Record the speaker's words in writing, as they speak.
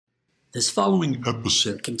This following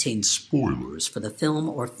episode contains spoilers for the film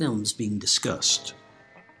or films being discussed.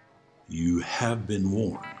 You have been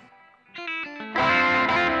warned.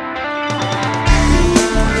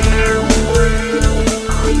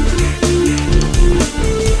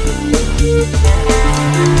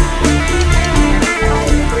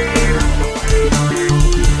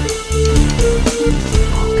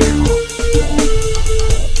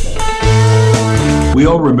 We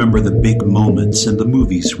all remember the big moments in the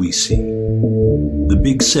movies we see. The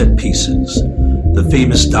big set pieces, the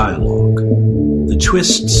famous dialogue, the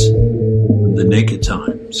twists, the naked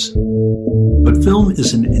times. But film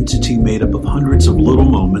is an entity made up of hundreds of little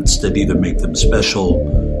moments that either make them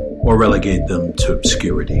special or relegate them to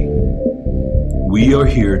obscurity. We are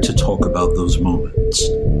here to talk about those moments.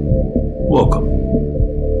 Welcome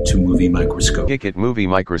to Movie Microscope. Kick it, Movie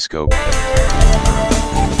Microscope.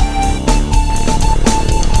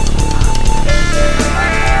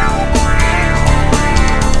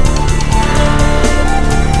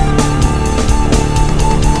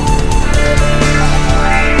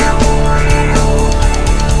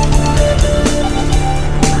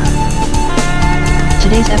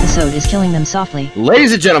 Today's episode is Killing Them Softly.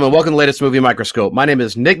 Ladies and gentlemen, welcome to the latest Movie Microscope. My name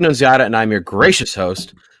is Nick Nunziata, and I'm your gracious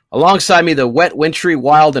host. Alongside me, the wet, wintry,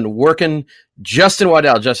 wild, and working Justin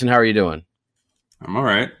Waddell. Justin, how are you doing? I'm all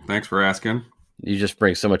right. Thanks for asking. You just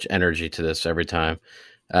bring so much energy to this every time.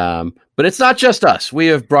 But it's not just us. We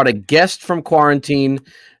have brought a guest from quarantine,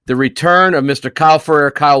 the return of Mr. Kyle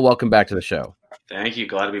Ferrer. Kyle, welcome back to the show. Thank you.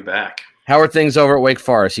 Glad to be back. How are things over at Wake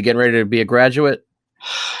Forest? You getting ready to be a graduate?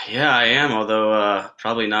 Yeah, I am, although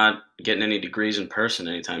probably not getting any degrees in person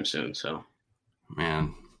anytime soon. So,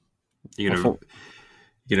 Man, you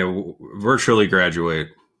know, virtually graduate.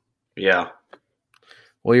 Yeah.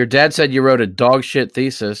 Well, your dad said you wrote a dog shit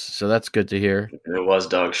thesis, so that's good to hear. It was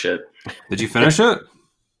dog shit. Did you finish it?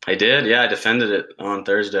 I did. Yeah, I defended it on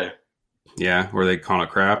Thursday. Yeah, were they calling it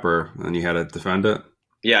crap, or then you had to defend it?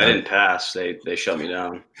 Yeah, I didn't pass. They shut me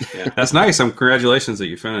down. Yeah. That's nice. Congratulations that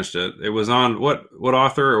you finished it. It was on what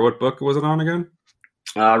author or what book was it on again?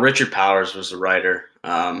 Richard Powers was the writer.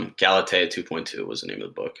 Galatea 2.2 was the name of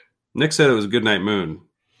the book. Nick said it was Goodnight Moon.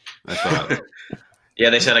 I thought.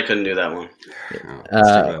 Yeah, they said I couldn't do that one.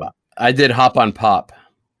 I did Hop on Pop.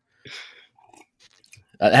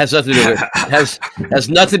 Has nothing to do with has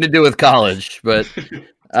nothing to do with college, but Nick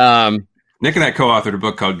and I co-authored a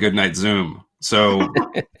book called Goodnight Zoom. So,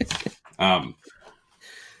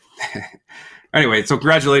 anyway, so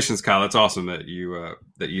congratulations, Kyle. That's awesome that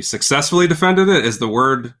you successfully defended it. Is the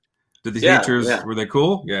word? Did the teachers were they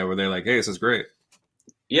cool? Yeah, were they like, hey, this is great?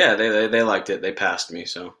 Yeah, they liked it. They passed me.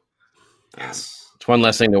 So, yes, it's one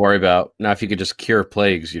less thing to worry about. Now, if you could just cure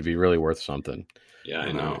plagues, you'd be really worth something. Yeah,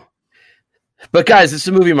 I know. But guys, it's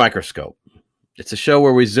a Movie Microscope. It's a show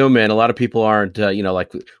where we zoom in. A lot of people aren't,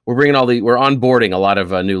 like we're onboarding a lot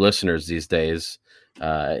of new listeners these days.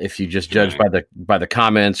 If you just judge by the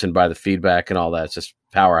comments and by the feedback and all that, it's just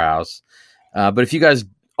powerhouse. But if you guys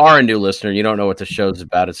are a new listener and you don't know what the show's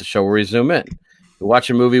about, it's a show where we zoom in. We watch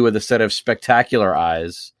a movie with a set of spectacular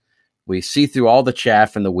eyes. We see through all the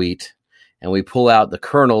chaff and the wheat, and we pull out the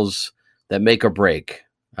kernels that make or break.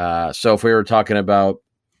 So if we were talking about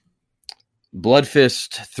Blood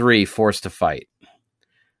Fist 3, Forced to Fight,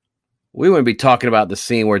 we wouldn't be talking about the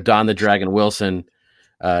scene where Don the Dragon Wilson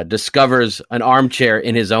discovers an armchair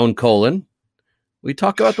in his own colon. We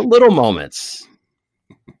talk about the little moments.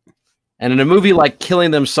 And in a movie like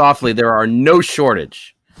Killing Them Softly, there are no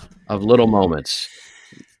shortage of little moments.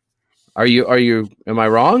 Am I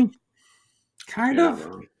wrong? Kind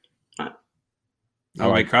of.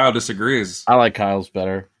 Kyle disagrees. I like Kyle's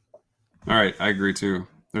better. All right, I agree too.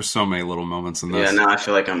 There's so many little moments in this. Yeah, now I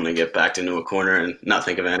feel like I'm going to get backed into a corner and not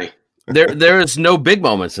think of any. There is no big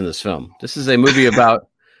moments in this film. This is a movie about.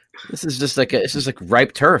 This is just like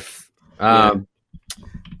ripe turf.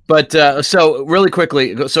 But so really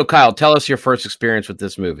quickly, so Kyle, tell us your first experience with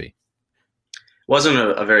this movie. Wasn't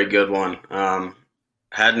a very good one.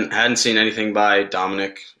 Hadn't seen anything by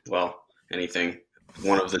Dominic. Well, anything,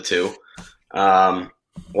 one of the two.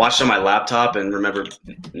 Watched on my laptop and remember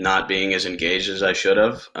not being as engaged as I should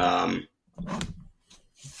have. I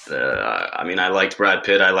liked Brad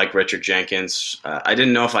Pitt. I like Richard Jenkins. I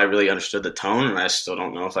didn't know if I really understood the tone, and I still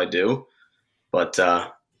don't know if I do. But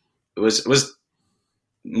it was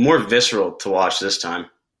more visceral to watch this time.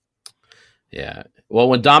 Yeah. Well,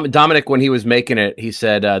 when Dominic, when he was making it, he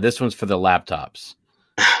said, "This one's for the laptops."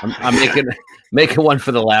 I'm making one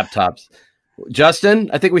for the laptops. Justin,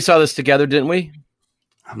 I think we saw this together, didn't we?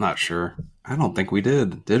 I'm not sure. I don't think we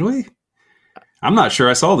did. Did we? I'm not sure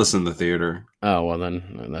I saw this in the theater. Oh, well,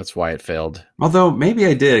 then that's why it failed. Although maybe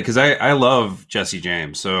I did, because I love Jesse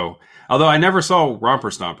James. So, although I never saw Romper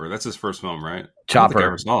Stomper. That's his first film, right? Chopper. I don't think I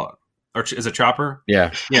ever saw it. Or is it Chopper?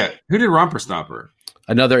 Yeah. Yeah. Who did Romper Stomper?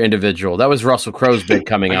 Another individual. That was Russell Crowe's big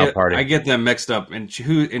coming out party. I get them mixed up. And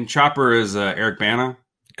Chopper is Eric Bana?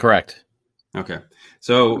 Correct. Okay.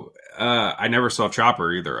 So I never saw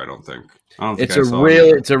Chopper either, I don't think. It's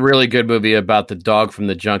a really good movie about the dog from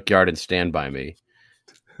the junkyard and Stand By Me.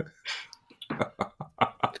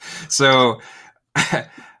 So,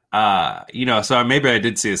 so maybe I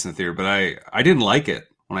did see this in the theater, but I didn't like it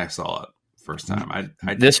when I saw it first time.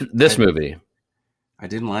 This movie, I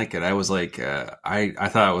didn't like it. I was like, I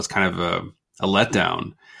thought it was kind of a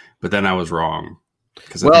letdown, but then I was wrong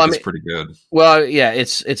because I think it's pretty good. Well, yeah,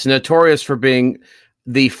 it's notorious for being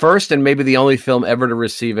the first and maybe the only film ever to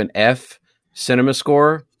receive an F cinema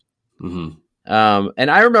score. Mm-hmm.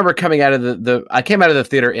 And I remember coming out of I came out of the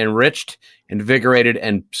theater enriched, invigorated,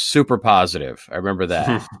 and super positive. I remember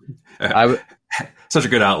that. Such a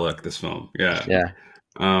good outlook, this film. Yeah. Yeah.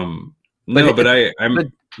 I'm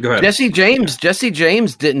go ahead. Jesse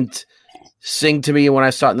James didn't sing to me when I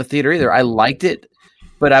saw it in the theater either. I liked it,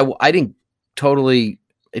 but I didn't totally.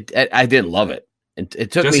 I didn't love it.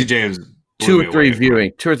 It took Jesse me James two or three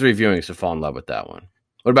viewings to fall in love with that one.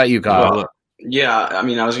 What about you, Kyle? Well, yeah, I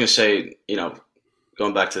mean, I was going to say,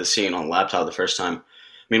 going back to the scene on the laptop the first time. I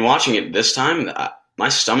mean, watching it this time, my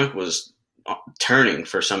stomach was turning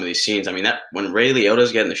for some of these scenes. I mean, when Ray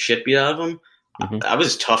Liotta's getting the shit beat out of him, that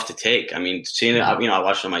was tough to take. I mean, seeing it, I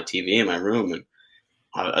watched it on my TV in my room, and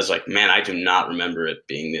I was like, man, I do not remember it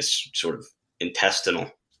being this sort of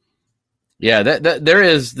intestinal. Yeah,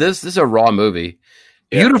 this is a raw movie.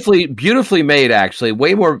 Yeah. Beautifully made, actually.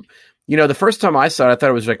 Way more. The first time I saw it, I thought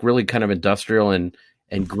it was like really kind of industrial and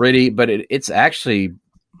gritty, but it's actually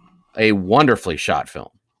a wonderfully shot film.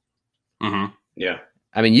 Mm-hmm. Yeah.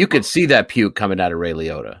 I mean, you could see that puke coming out of Ray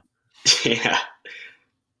Liotta. Yeah.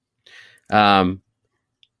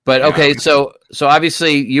 But okay, so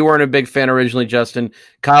obviously you weren't a big fan originally, Justin.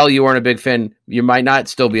 Kyle, you weren't a big fan. You might not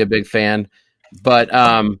still be a big fan, but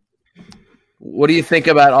what do you think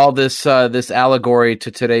about all this this allegory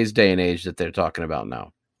to today's day and age that they're talking about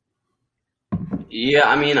now? Yeah,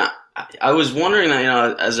 I mean, I was wondering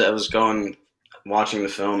that, as I was watching the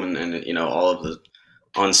film and all of the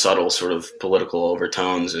unsubtle sort of political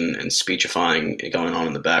overtones and speechifying going on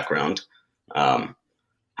in the background.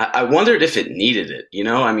 I wondered if it needed it.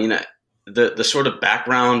 I mean, the sort of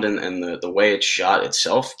background and the way it's shot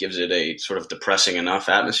itself gives it a sort of depressing enough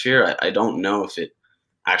atmosphere. I don't know if it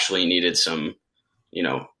actually needed some,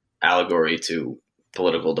 allegory to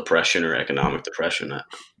political depression or economic depression.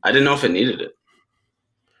 I didn't know if it needed it.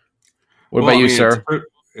 What about you, sir?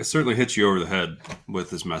 It certainly hits you over the head with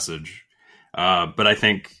this message. But I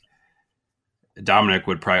think Dominic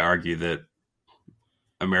would probably argue that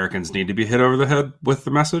Americans need to be hit over the head with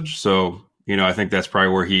the message. So, I think that's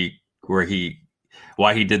probably why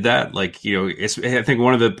he did that. Like, I think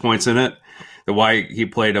one of the points in it, that why he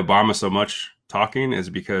played Obama so much talking, is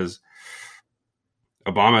because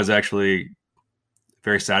Obama is actually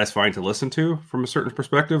very satisfying to listen to from a certain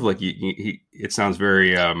perspective. Like it sounds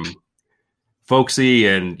very folksy,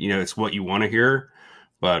 and it's what you want to hear.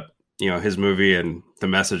 But his movie and the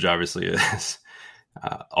message obviously is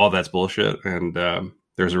all that's bullshit, and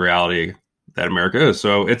there's a reality that America is.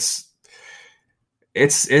 So I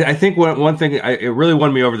think one thing it really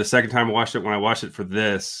won me over the second time I watched it. When I watched it for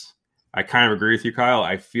this, I kind of agree with you, Kyle.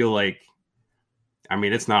 I feel like, I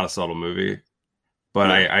mean, it's not a subtle movie, but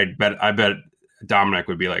I bet Dominic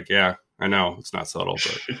would be like, yeah, I know it's not subtle,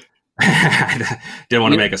 but I didn't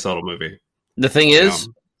want to make a subtle movie. The thing is,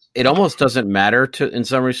 it almost doesn't matter in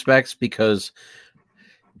some respects, because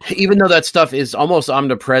even though that stuff is almost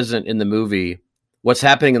omnipresent in the movie, what's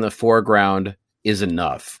happening in the foreground is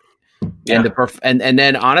enough. Yeah. And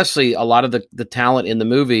then honestly, a lot of the talent in the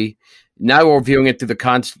movie, now we're viewing it through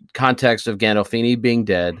the context of Gandolfini being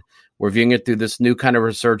dead. We're viewing it through this new kind of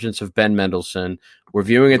resurgence of Ben Mendelsohn. We're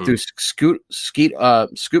viewing it through Scoot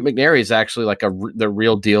McNairy is actually like the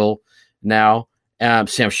real deal now.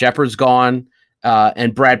 Sam Shepard's gone,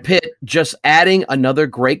 and Brad Pitt just adding another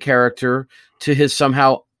great character to his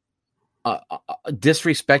somehow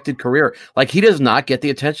disrespected career. Like, he does not get the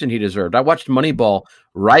attention he deserved. I watched Moneyball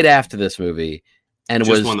right after this movie, and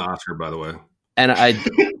just won the Oscar, by the way. And I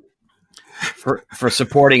for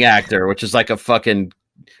supporting actor, which is like a fucking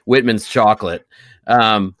Whitman's chocolate.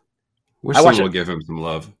 Wish someone would give him some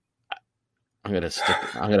love. I'm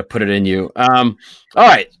gonna put it in you. All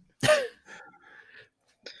right.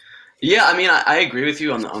 Yeah, I mean, I agree with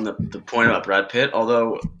you on the point about Brad Pitt.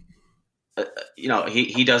 Although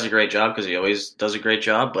he does a great job because he always does a great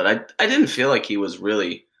job. But I didn't feel like he was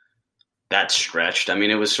really that stretched. I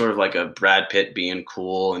mean, it was sort of like a Brad Pitt being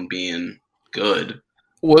cool and being good.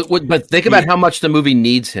 But think about how much the movie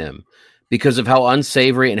needs him because of how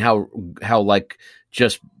unsavory and how like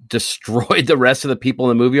just destroyed the rest of the people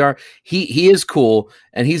in the movie are. He is cool,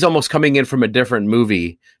 and he's almost coming in from a different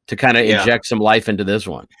movie to kind of inject some life into this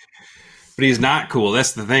one. But he's not cool.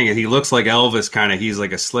 That's the thing. He looks like Elvis, kind of. He's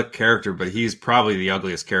like a slick character, but he's probably the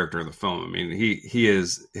ugliest character in the film. I mean, he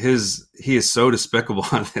is so despicable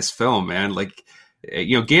on this film, man. Like,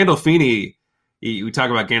 Gandolfini. We talk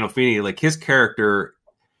about Gandolfini, like his character.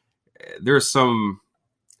 There's some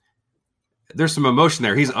emotion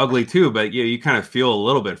there. He's ugly too, but you kind of feel a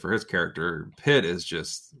little bit for his character. Pitt is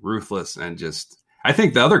just ruthless and just. I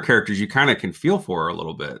think the other characters you kind of can feel for a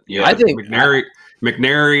little bit. Yeah, I think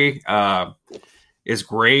McNary is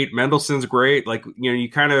great. Mendelssohn's great. Like,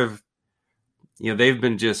 you kind of, they've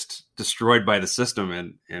been just destroyed by the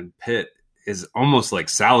system, and Pitt is almost like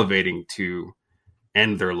salivating to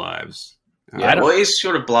end their lives. Well, he's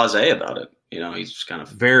sort of blasé about it. He's just kind of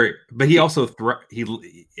very, but he also,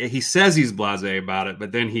 he says he's blasé about it,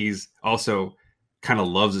 but then he's also kind of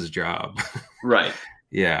loves his job. Right.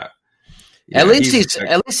 Yeah. At least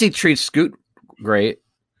he treats Scoot great.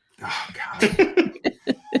 Oh God.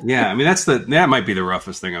 Yeah, I mean that might be the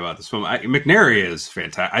roughest thing about this film. McNary is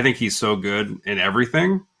fantastic. I think he's so good in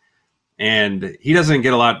everything, and he doesn't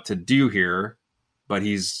get a lot to do here, but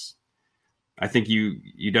I think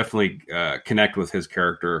you definitely connect with his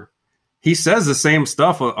character. He says the same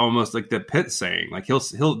stuff almost like that Pitt's saying. Like they'll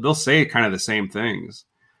say kind of the same things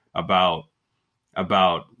about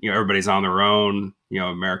everybody's on their own.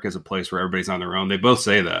 America's a place where everybody's on their own. They both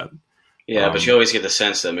say that. Yeah, but you always get the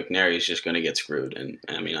sense that McNary is just going to get screwed, and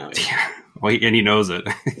I mean, well, and he knows it.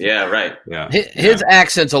 Yeah, right. Yeah, his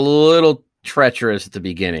accent's a little treacherous at the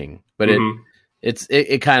beginning, but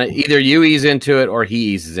it kind of either you ease into it or he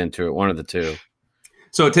eases into it, one of the two.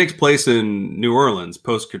 So it takes place in New Orleans,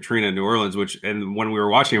 post Katrina New Orleans, and when we were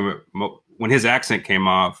watching him, when his accent came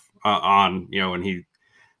off when he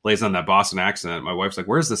lays on that Boston accent, my wife's like,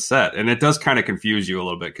 "Where's the set?" And it does kind of confuse you a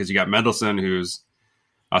little bit because you got Mendelssohn, who's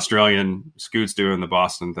Australian, Scoot's doing the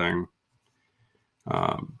Boston thing.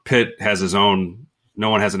 Pitt has his own. No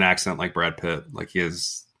one has an accent like Brad Pitt. Like he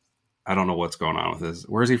is. I don't know what's going on with his.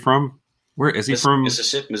 Where is he from? Where is he from?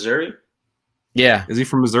 Mississippi, Missouri. Yeah. Is he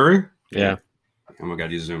from Missouri? Yeah. Oh my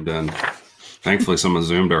God, you zoomed in. Thankfully, someone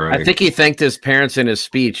zoomed already. I think he thanked his parents in his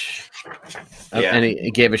speech. Yeah. And he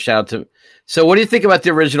gave a shout out to. So, what do you think about the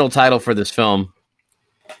original title for this film?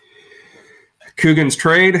 Coogan's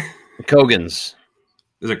Trade. Cogan's.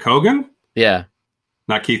 Is it Kogan? Yeah.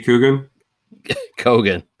 Not Keith Coogan?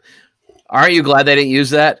 Kogan. Aren't you glad they didn't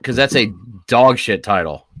use that? Because that's a dog shit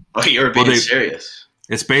title. Oh, you're being serious.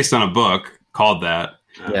 It's based on a book called that.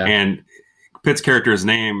 Yeah. And Pitt's character is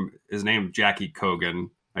named Jackie Kogan,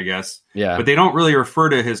 I guess. Yeah. But they don't really refer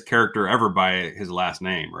to his character ever by his last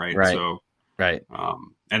name, right? Right. So, right.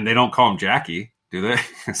 And they don't call him Jackie, do they?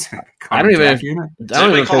 I don't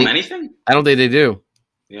even call him anything? I don't think they do.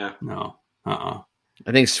 Yeah. No.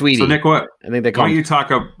 I think Sweetie. So Nick, what? I think they call. Why don't you talk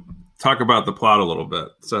about the plot a little bit?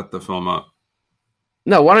 Set the film up.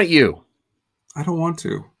 No, why don't you? I don't want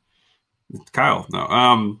to. Kyle,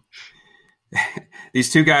 no.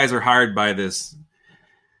 These two guys are hired by this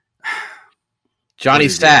Johnny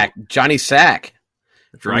Sack,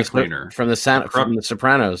 dry cleaner from the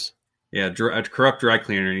Sopranos. Yeah, a corrupt dry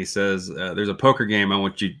cleaner, and he says, "There's a poker game I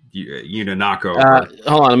want you to knock over."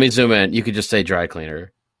 Hold on, let me zoom in. You could just say dry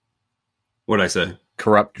cleaner. What'd I say?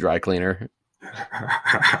 Corrupt dry cleaner.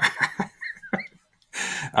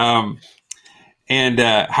 And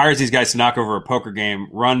hires these guys to knock over a poker game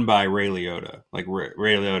run by Ray Liotta. Like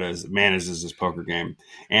Ray Liotta manages this poker game,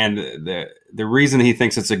 and the reason he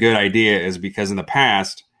thinks it's a good idea is because in the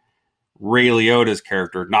past, Ray Liotta's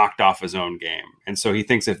character knocked off his own game, and so he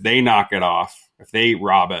thinks if they knock it off, if they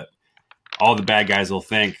rob it, all the bad guys will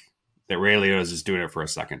think that Ray Liotta's just doing it for a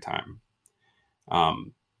second time.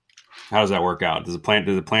 How does that work out? Do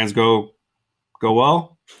the plans go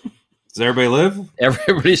well? Does everybody live?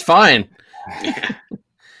 Everybody's fine.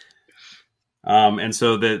 And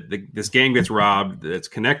so this game gets robbed. It's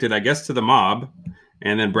connected, I guess, to the mob,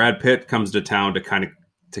 and then Brad Pitt comes to town to kind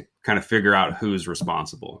of figure out who's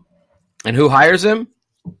responsible. And who hires him?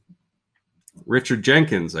 Richard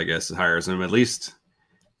Jenkins, I guess, hires him. At least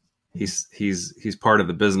he's part of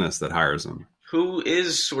the business that hires him. Who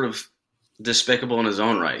is sort of despicable in his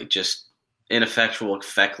own right, just ineffectual,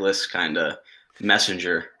 feckless kind of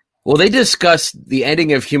messenger. Well, they discuss the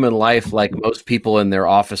ending of human life like most people in their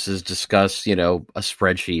offices discuss, a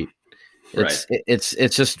spreadsheet. It's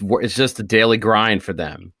just a daily grind for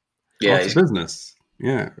them. Yeah, it's a business.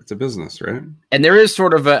 Yeah, it's a business, right? And there is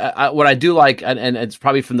sort of what I do like, and it's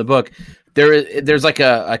probably from the book. There's like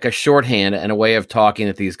a shorthand and a way of talking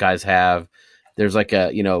that these guys have. There's like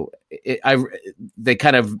they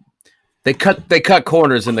cut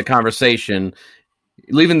corners in the conversation,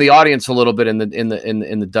 leaving the audience a little bit in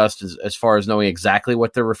the dust as far as knowing exactly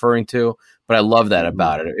what they're referring to. But I love that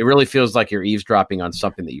about it. It really feels like you're eavesdropping on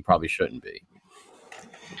something that you probably shouldn't be.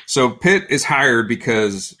 So Pitt is hired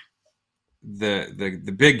because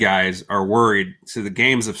the big guys are worried. So the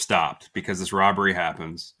games have stopped because this robbery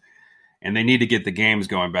happens, and they need to get the games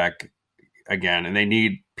going back again. And they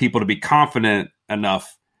need people to be confident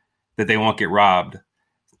enough that they won't get robbed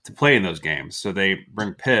to play in those games. So they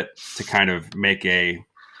bring Pitt to kind of make a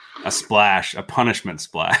splash, a punishment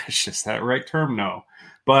splash. Is that the right term? No.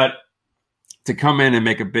 But to come in and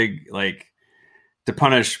make a big, to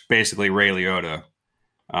punish basically Ray Liotta,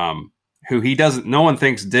 who no one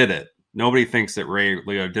thinks did it. Nobody thinks that Ray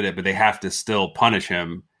Liotta did it, but they have to still punish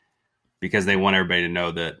him because they want everybody to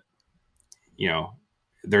know that,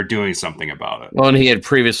 they're doing something about it. Well, and he had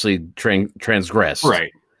previously transgressed.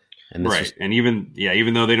 Right. And and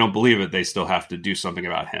even though they don't believe it, they still have to do something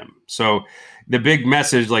about him. So the big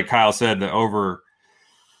message, like Kyle said, the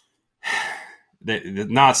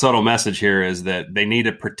not subtle message here is that they need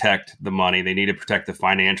to protect the money. They need to protect the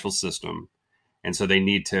financial system. And so they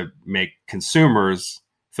need to make consumers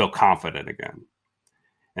feel confident again.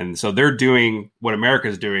 And so they're doing what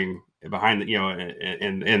America's doing behind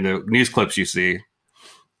in the news clips you see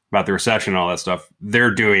about the recession and all that stuff.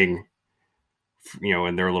 They're doing,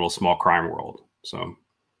 in their little small crime world. So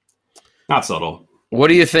not subtle. What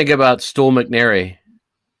do you think about Stool McNary?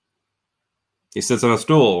 He sits on a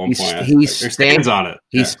stool at one point. He stands on it.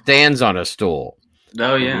 He stands on a stool.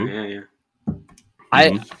 Oh, yeah, yeah.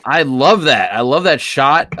 I love that. I love that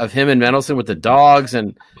shot of him and Mendelsohn with the dogs.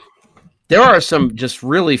 And there are some just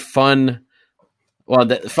really fun. Well,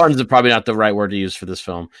 fun is probably not the right word to use for this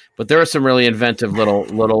film, but there are some really inventive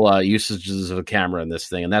little usages of a camera in this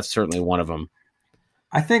thing, and that's certainly one of them.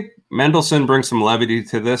 I think Mendelsohn brings some levity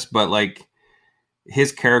to this, but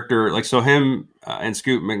his character, so him and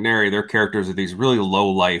Scoot McNairy, their characters are these really low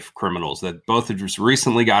life criminals that both have just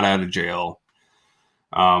recently got out of jail.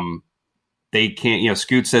 They can't,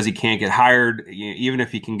 Scoot says he can't get hired. Even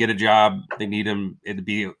if he can get a job, they need him.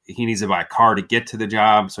 He needs to buy a car to get to the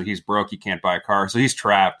job. So he's broke. He can't buy a car. So he's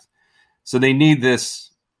trapped. So they need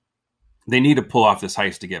to pull off this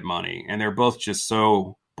heist to get money. And they're both just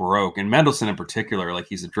so broke. And Mendelsohn in particular,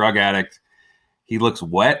 he's a drug addict. He looks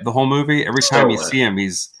wet the whole movie. Every time you see him,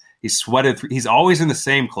 he's sweated through. He's always in the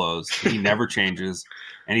same clothes. He never changes.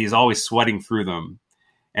 And he's always sweating through them.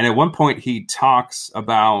 And at one point he talks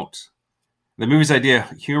about the movie's idea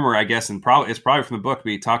of humor, I guess, and it's probably from the book,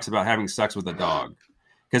 but he talks about having sex with a dog.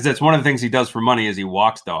 Because that's one of the things he does for money is he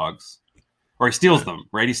walks dogs. Or he steals them,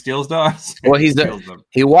 right? He steals dogs? Well,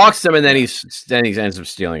 he walks them and then he ends up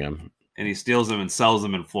stealing them. And he steals them and sells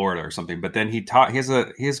them in Florida or something. But then he talks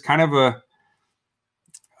about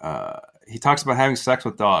having sex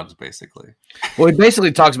with dogs, basically. Well, he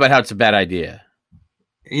basically talks about how it's a bad idea.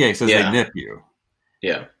 Yeah, he says they nip you.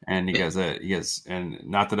 Yeah. And he goes, and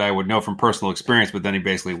not that I would know from personal experience, but then he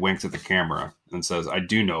basically winks at the camera and says, I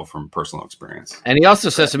do know from personal experience. And he also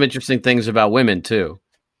says some interesting things about women, too.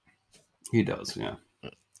 He does, yeah.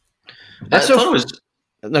 No,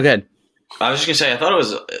 go ahead. I was just going to say, I thought it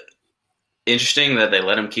was interesting that they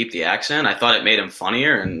let him keep the accent. I thought it made him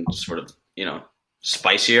funnier and sort of,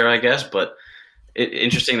 spicier, I guess. But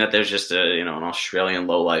interesting that there's just an Australian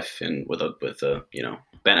lowlife with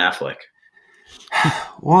Ben Affleck.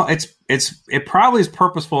 Well, it probably is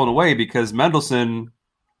purposeful in a way because Mendelsohn,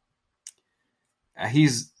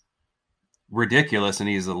 he's ridiculous and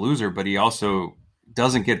he's a loser, but he also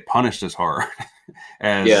doesn't get punished as hard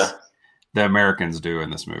as the Americans do in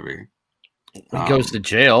this movie. He goes to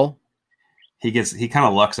jail. He kind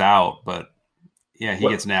of lucks out, but he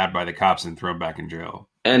gets nabbed by the cops and thrown back in jail.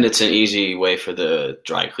 And it's an easy way for the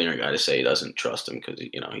dry cleaner guy to say he doesn't trust him because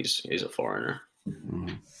he's a foreigner.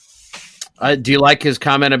 Mm-hmm. Do you like his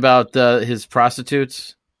comment about his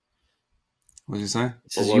prostitutes? What did he say? He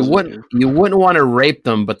says, you wouldn't want to rape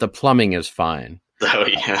them, but the plumbing is fine. Oh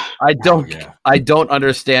yeah. I don't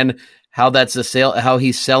understand how that's how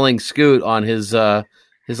he's selling Scoot on his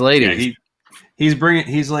ladies. Yeah, he's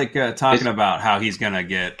talking about how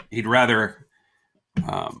he'd rather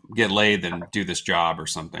get laid than do this job or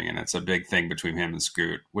something, and it's a big thing between him and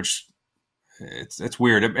Scoot, which it's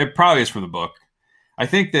weird. It probably is from the book. I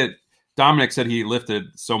think that Dominic said he lifted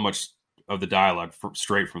so much of the dialogue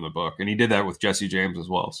straight from the book, and he did that with Jesse James as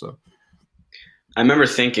well. So I remember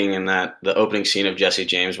thinking in the opening scene of Jesse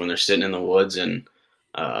James when they're sitting in the woods and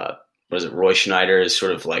what is it? Roy Schneider is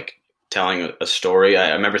sort of like telling a story.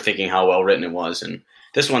 I remember thinking how well written it was, and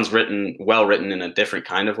this one's well written in a different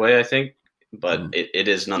kind of way, I think, but it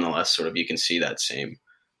is nonetheless sort of, you can see that same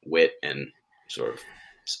wit and sort of.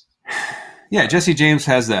 Yeah, Jesse James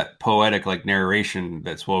has that poetic like narration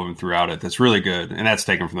that's woven throughout it. That's really good, and that's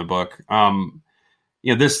taken from the book.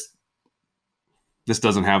 This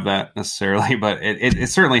doesn't have that necessarily, but it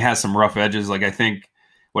certainly has some rough edges. Like, I think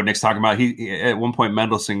what Nick's talking about, he at one point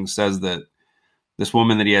Mendelsohn says that this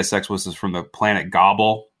woman that he has sex with is from the planet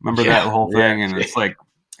Gobble. Remember that whole thing? And it's like,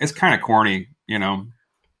 it's kind of corny, you know.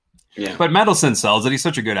 Yeah. But Mendelsohn sells it. He's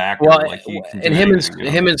such a good actor. Well, like him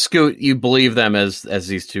and Scoot, you believe them as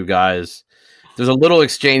these two guys. There's a little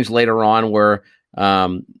exchange later on where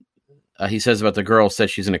he says about the girl said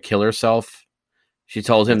she's going to kill herself. She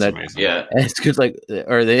told him that. Amazing. Yeah. And Scoot's like,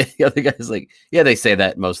 or the other guy's like, yeah, they say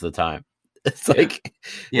that most of the time. It's like,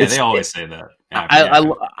 they always say that.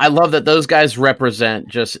 I love that those guys represent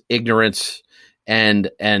just ignorance and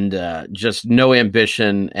just no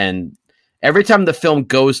ambition. And every time the film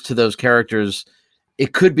goes to those characters,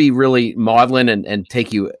 it could be really maudlin and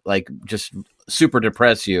take you, like, just super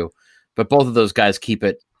depress you. But both of those guys keep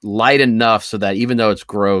it light enough so that even though it's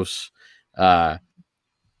gross,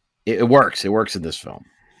 it works. It works in this film.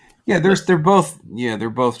 Yeah, they're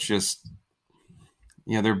both just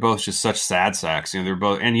such sad sacks. They're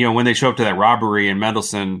both, and when they show up to that robbery, and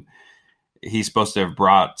Mendelsohn, he's supposed to have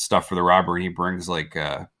brought stuff for the robbery. He brings like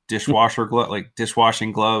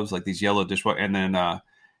dishwashing gloves, like these yellow and then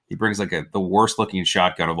he brings like the worst looking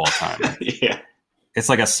shotgun of all time. Yeah, it's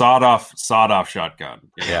like a sawed off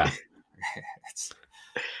shotgun. Yeah.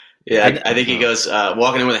 I think he goes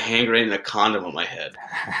walking in with a hand grenade and a condom on my head.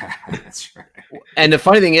 That's right. And the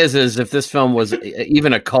funny thing is if this film was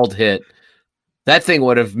even a cult hit, that thing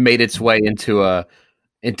would have made its way into a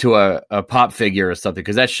pop figure or something,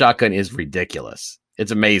 because that shotgun is ridiculous.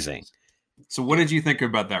 It's amazing. So what did you think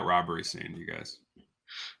about that robbery scene, you guys?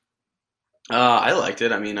 I liked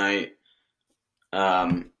it. I mean,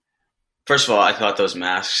 first of all, I thought those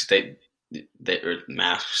masks, they or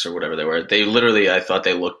masks or whatever they were, they literally, I thought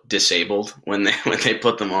they looked disabled when they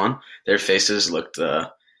put them on. Their faces looked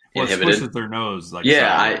inhibited. Squishes their nose, like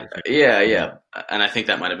yeah. And I think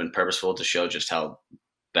that might have been purposeful to show just how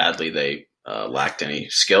badly they lacked any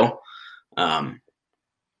skill.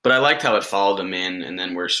 But I liked how it followed them in, and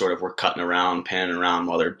then we're cutting around, panning around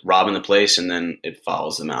while they're robbing the place, and then it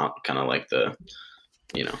follows them out, kind of like the,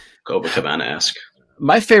 Copacabana-esque.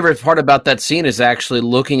 My favorite part about that scene is actually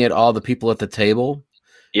looking at all the people at the table.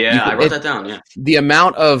 Yeah, I wrote that down, yeah. The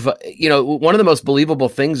amount of, one of the most believable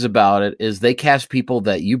things about it is they cast people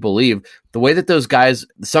that you believe. The way that those guys,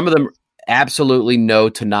 some of them absolutely know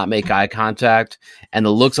to not make eye contact, and the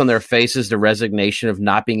looks on their faces, the resignation of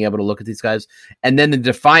not being able to look at these guys, and then the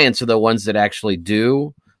defiance of the ones that actually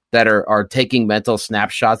do, that are taking mental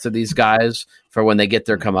snapshots of these guys for when they get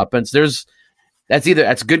their comeuppance.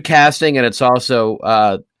 That's good casting, and it's also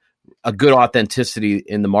a good authenticity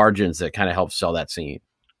in the margins that kind of helps sell that scene.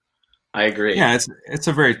 I agree. Yeah, it's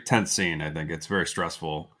a very tense scene. I think it's very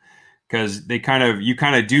stressful because you kind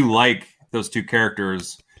of do like those two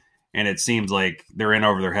characters, and it seems like they're in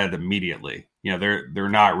over their head immediately. They're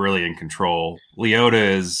not really in control. They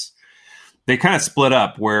kind of split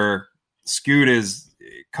up where Scoot is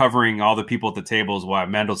covering all the people at the tables while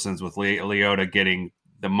Mendelsohn's with Leota getting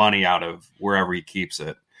the money out of wherever he keeps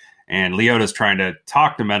it. And Leota's trying to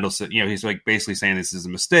talk to Mendelsohn. He's like basically saying this is a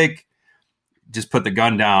mistake. Just put the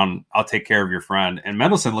gun down. I'll take care of your friend. And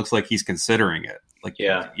Mendelsohn looks like he's considering it. Like,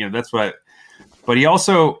 yeah, that's what. But he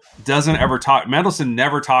also doesn't ever talk. Mendelsohn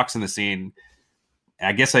never talks in the scene.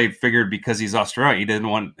 I guess I figured because he's Australian, he didn't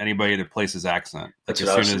want anybody to place his accent. That's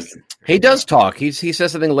as soon as he does talk. He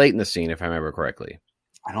says something late in the scene, if I remember correctly.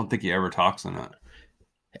 I don't think he ever talks in it.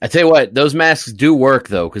 I tell you what, those masks do work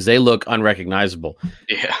though, because they look unrecognizable.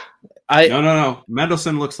 Yeah. No.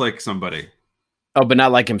 Mendelsohn looks like somebody. Oh, but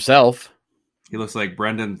not like himself. He looks like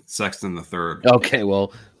Brendan Sexton III. Okay,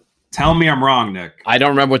 well, tell me I'm wrong, Nick. I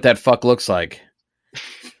don't remember what that fuck looks like.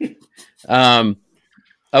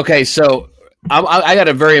 Okay, so I got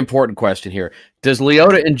a very important question here. Does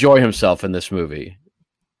Leota enjoy himself in this movie?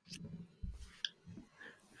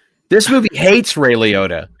 This movie hates Ray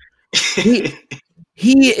Liotta.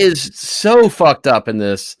 He is so fucked up in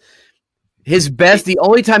this. The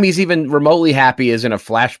only time he's even remotely happy is in a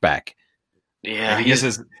flashback. Yeah,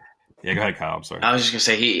 go ahead, Kyle. I'm sorry. I was just gonna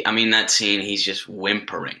say that scene, he's just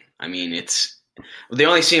whimpering. I mean, it's the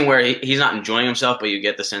only scene where he's not enjoying himself, but you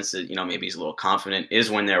get the sense that maybe he's a little confident is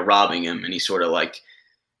when they're robbing him, and he's sort of like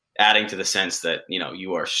adding to the sense that,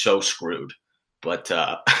 you are so screwed. But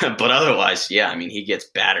but otherwise, yeah, I mean, he gets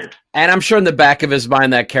battered. And I'm sure in the back of his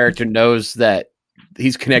mind, that character knows that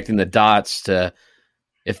he's connecting the dots to,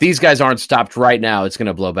 if these guys aren't stopped right now, it's going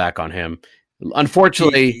to blow back on him.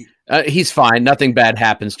 Unfortunately, he's fine. Nothing bad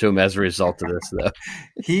happens to him as a result of this, though.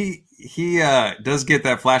 He does get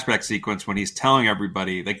that flashback sequence when he's telling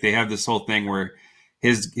everybody, like, they have this whole thing where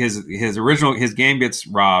his game gets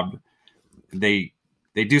robbed. They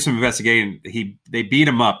do some investigating. They beat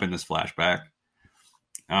him up in this flashback.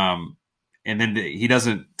 And then he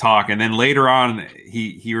doesn't talk. And then later on,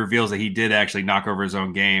 he reveals that he did actually knock over his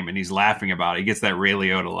own game, and he's laughing about it. He gets that Ray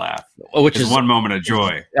Liotta laugh, which is one moment of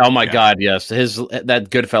joy. Oh my God, yes, that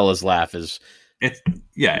Goodfellas laugh is. It's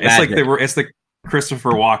the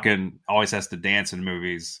Christopher Walken always has to dance in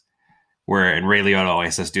movies, and Ray Liotta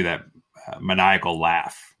always has to do that maniacal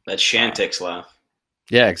laugh, that Chantix laugh.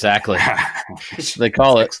 Yeah, exactly. They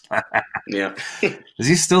call it. Yeah. Is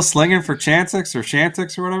he still slinging for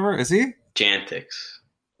Chantix or whatever? Is he? Chantix.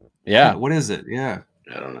 Yeah. What is it? Yeah.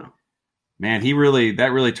 I don't know. Man,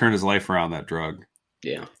 that really turned his life around, that drug.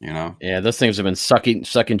 Yeah. Yeah, those things have been sucking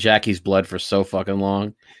Jackie's blood for so fucking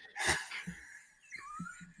long.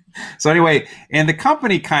 So anyway, and the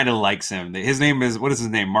company kind of likes him. His name is, what is his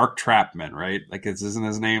name? Mark Trapman, right? Like, isn't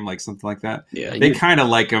his name like something like that? Yeah. They kind of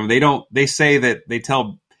like him. They say that they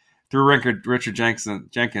tell through Richard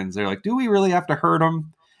Jenkins, they're like, do we really have to hurt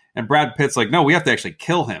him? And Brad Pitt's like, no, we have to actually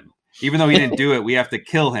kill him. Even though he didn't do it, we have to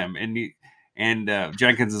kill him. And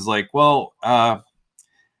Jenkins is like, well, I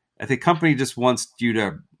think company just wants you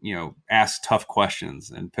to, ask tough questions.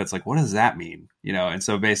 And Pitt's like, what does that mean? And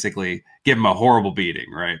so basically give him a horrible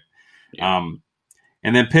beating, right? Yeah.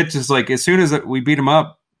 And then Pitt just like, as soon as we beat him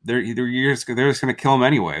up, they're just going to kill him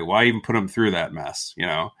anyway. Why even put him through that mess,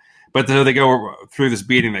 But they go through this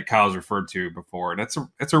beating that Kyle's referred to before. That's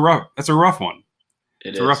a rough one.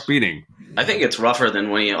 It's a rough beating. I think it's rougher than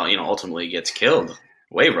when he ultimately gets killed.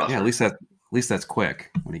 Way rougher. Yeah, at least that's quick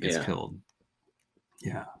when he gets killed.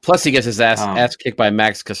 Yeah. Plus, he gets his ass kicked by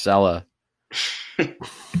Max Casella,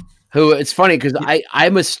 who, it's funny because I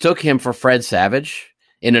mistook him for Fred Savage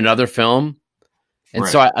in another film, and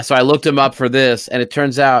right. so I looked him up for this, and it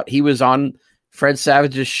turns out he was on Fred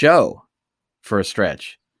Savage's show for a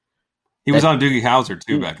stretch. He was on Doogie Howser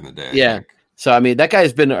too back in the day. Yeah. So, I mean, that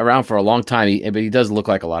guy's been around for a long time, but he does look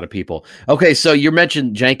like a lot of people. Okay, so you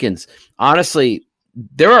mentioned Jenkins. Honestly,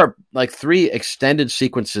 there are like 3 extended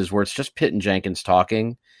sequences where it's just Pitt and Jenkins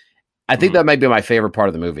talking. I think that might be my favorite part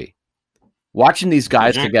of the movie. Watching these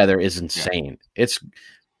guys together is insane. Yeah.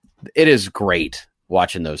 It is great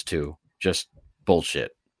watching those two just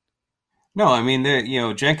bullshit. No, I mean,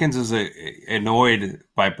 Jenkins is annoyed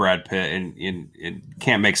by Brad Pitt and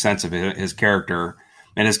can't make sense of his character.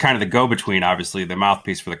 And is kind of the go-between, obviously, the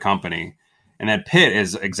mouthpiece for the company. And then Pitt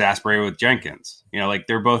is exasperated with Jenkins. Like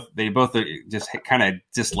they both just kind of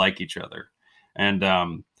dislike each other. And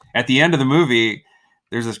at the end of the movie,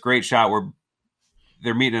 there's this great shot where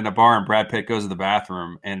they're meeting in a bar and Brad Pitt goes to the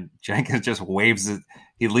bathroom and Jenkins just waves it.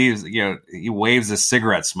 He leaves, he waves his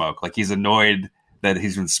cigarette smoke. Like he's annoyed that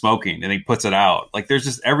he's been smoking and he puts it out. Like there's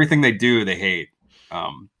just everything they do, they hate.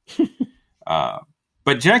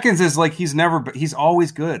 But Jenkins is like, he's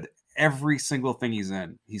always good. Every single thing he's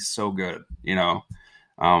in, he's so good, maybe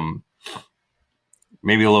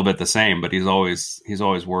a little bit the same, but he's always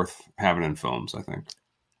worth having in films, I think.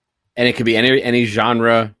 And it could be any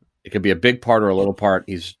genre. It could be a big part or a little part.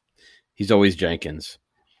 He's always Jenkins.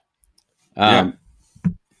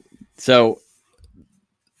 So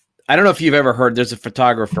I don't know if you've ever heard, there's a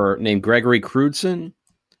photographer named Gregory Crewdson.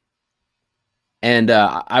 And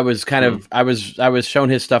I was shown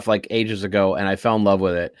his stuff like ages ago, and I fell in love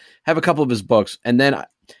with it. Have a couple of his books, and then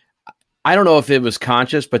I don't know if it was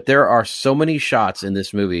conscious, but there are so many shots in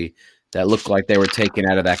this movie that look like they were taken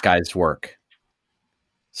out of that guy's work.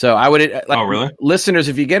 So I would, really? Listeners,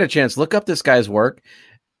 if you get a chance, look up this guy's work.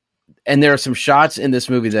 And there are some shots in this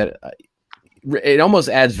movie that it almost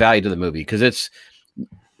adds value to the movie because it's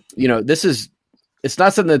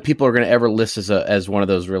not something that people are going to ever list as one of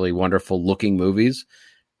those really wonderful looking movies.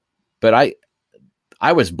 But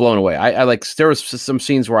I was blown away. There was some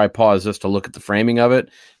scenes where I paused just to look at the framing of it.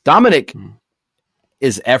 Dominic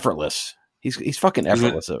is effortless. He's fucking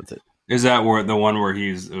effortless with it. Is that the one where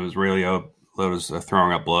it was really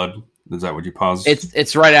throwing up blood? Is that what you paused?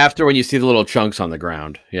 It's right after when you see the little chunks on the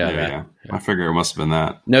ground. Yeah. I figure it must have been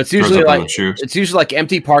that. No, it's usually like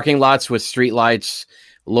empty parking lots with street lights,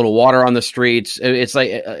 a little water on the streets. It's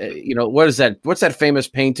like what is that? What's that famous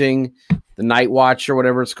painting, the Night Watch or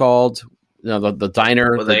whatever it's called? The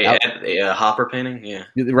diner. Well, a Hopper painting, yeah,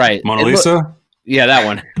 right. Mona Lisa. Yeah, that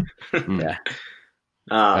one. Hmm.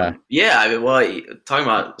 Yeah. I mean, well, talking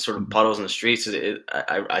about sort of puddles in the streets,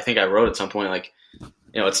 I think I wrote at some point, like,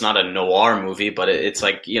 it's not a noir movie, but it's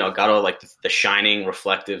like, got all like the shining,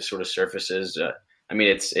 reflective sort of surfaces. I mean,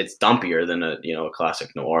 it's dumpier than a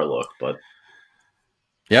classic noir look, but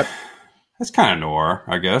Yep. That's kind of noir,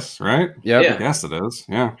 I guess, right? Yep. Yeah. I guess it is.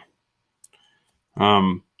 Yeah.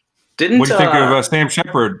 didn't. What do you think of Sam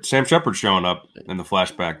Shepard? Sam Shepard showing up in the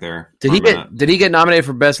flashback there. Did he get nominated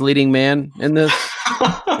for best leading man in this?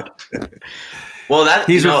 Well, that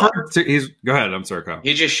He's referred to. Go ahead. I'm sorry, Kyle.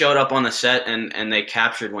 he just showed up on the set and they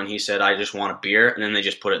captured when he said, "I just want a beer," and then they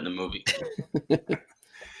just put it in the movie.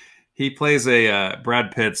 He plays a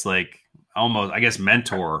Brad Pitt's like almost, I guess,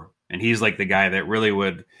 mentor, and he's like the guy that really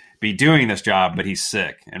would be doing this job, but he's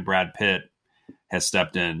sick, and Brad Pitt has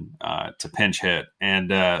stepped in to pinch hit.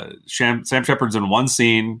 And Sam Shepard's in one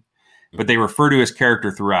scene, but they refer to his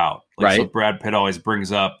character throughout. Like, so Right. Brad Pitt always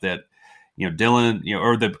brings up that Dylan,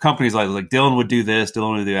 or the company's like Dylan would do this,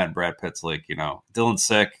 Dylan would do that, and Brad Pitt's like, Dylan's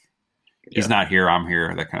sick, he's not here, I'm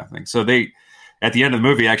here, that kind of thing. So they, at the end of the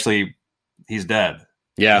movie, actually, he's dead.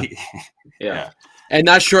 Yeah. Yeah. And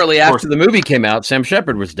not shortly after the movie came out, Sam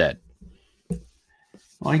Shepard was dead.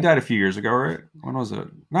 Well, he died a few years ago, right? When was it?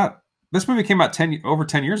 This movie came out over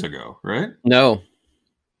 10 years ago, right? No.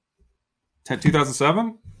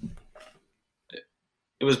 2007?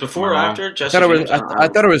 It was before or Wow. after I Jesse thought it was. James?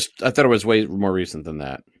 I thought it was way more recent than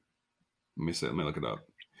that. Let me see. Let me look it up.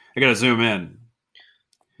 I got to zoom in.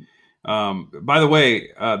 By the way,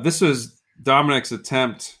 this was Dominic's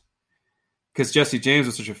attempt, because Jesse James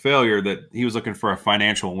was such a failure that he was looking for a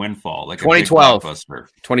financial windfall, like 2012. a big blockbuster.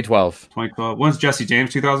 2012. 2012. When's Jesse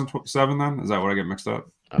James? 2007. Then is that what I get mixed up?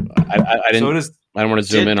 I didn't. So it is. I don't want to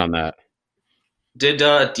zoom in on that. Did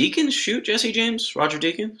Deakins shoot Jesse James? Roger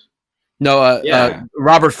Deakins? No. Yeah.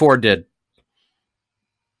 Robert Ford did.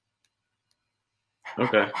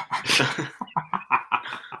 Okay.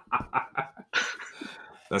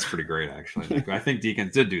 That's pretty great, actually. I think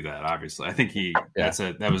Deakins did do that. Obviously, I think he. Yeah.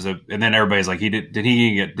 And then everybody's like, he did. Did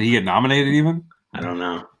he get nominated even? I don't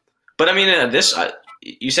know. But I mean,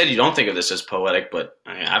 you said you don't think of this as poetic, but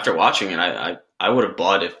I mean, after watching it, I would have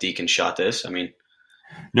bought if Deakins shot this. I mean,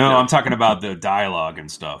 No, No. I'm talking about the dialogue and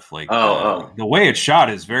stuff. Like, the way it's shot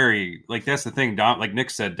is very that's the thing. Like Nick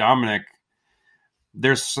said, Dominic.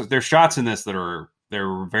 There's shots in this they're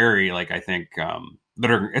very I think that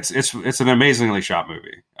are it's an amazingly shot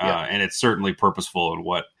movie, and it's certainly purposeful in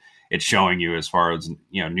what it's showing you as far as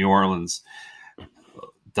New Orleans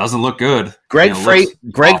doesn't look good. Greg Looks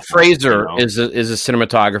awful, Fraser is a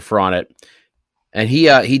cinematographer on it, and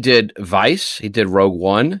he did Vice. He did Rogue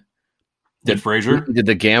One. Did Fraser? He did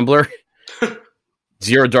The Gambler.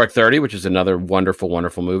 Zero Dark 30, which is another wonderful,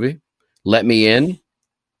 wonderful movie. Let Me In,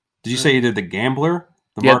 Did you say he did The Gambler,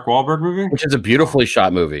 the Yeah. Mark Wahlberg movie? which is a beautifully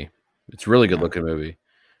shot movie. It's a really good looking movie.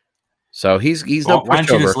 So he's no Why don't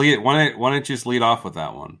you pushover just lead? Why don't you just lead off with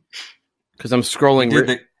that one? because I'm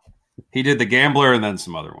scrolling. He did the Gambler and then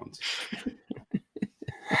some other ones.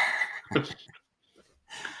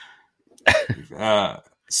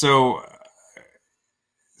 So,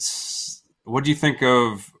 what do you think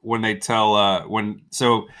of when they tell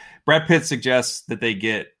so Brad Pitt suggests that they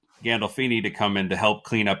get Gandolfini to come in to help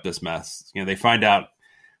clean up this mess? They find out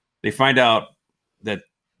that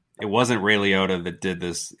it wasn't Ray Liotta that did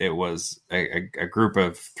this. It was a group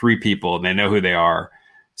of 3 people, and they know who they are.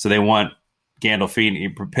 So they want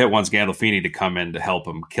Gandolfini. Pitt wants Gandolfini to come in to help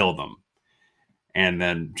him kill them. And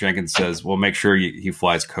then Jenkins says, "Well, make sure he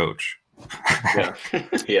flies coach." yeah,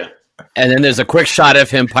 yeah. And then there's a quick shot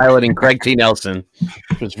of him piloting Craig T. Nelson.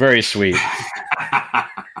 It was very sweet.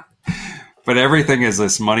 But everything is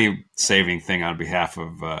this money saving thing on behalf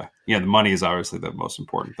of the money is obviously the most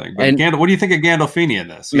important thing. But what do you think of Gandolfini in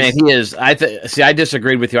this? Man, he is. I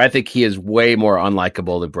disagreed with you. I think he is way more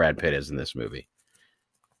unlikable than Brad Pitt is in this movie.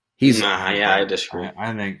 I disagree.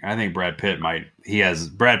 I think Brad Pitt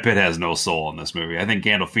Brad Pitt has no soul in this movie. I think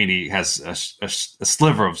Gandolfini has a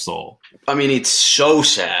sliver of soul. I mean, it's so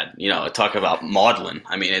sad. Talk about maudlin.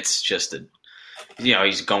 I mean, it's just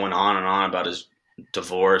he's going on and on about his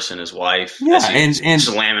divorce and his wife. Yeah, and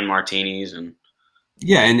slamming martinis and.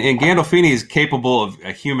 Yeah, and Gandolfini is capable of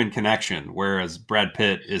a human connection, whereas Brad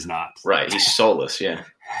Pitt is not. Right, he's soulless. Yeah.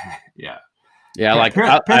 Yeah. Yeah, I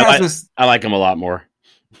like him a lot more.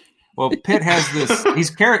 Well, Pitt has this. Pitt is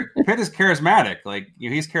charismatic.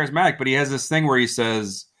 He's charismatic, but he has this thing where he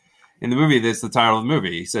says, in the movie, that's the title of the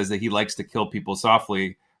movie. He says that he likes to kill people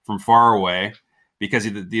softly from far away because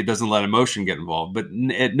he doesn't let emotion get involved. But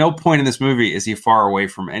at no point in this movie is he far away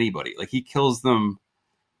from anybody. He kills them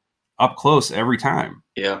up close every time.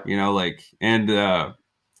 Yeah. You know, like, and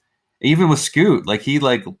even with Scoot, like he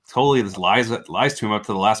like totally just lies to him up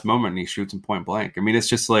to the last moment and he shoots him point blank. I mean, it's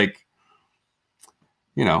just like,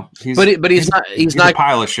 you know, he's he's not a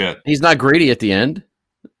pile of shit. He's not greedy at the end.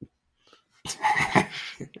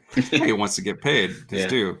 He wants to get paid his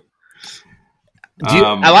due.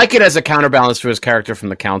 I like it as a counterbalance to his character from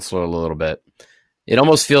The Counselor a little bit. It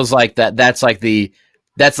almost feels like that's like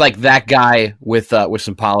that guy with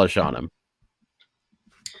some polish on him.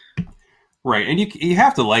 Right. And you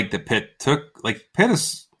have to like that Pitt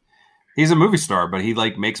he's a movie star, but he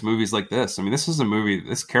like makes movies like this. I mean, this is a movie,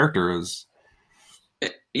 this character is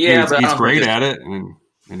he's great at it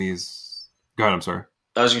and he's go ahead, I'm sorry.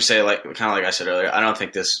 I was gonna say, like kind of like I said earlier, I don't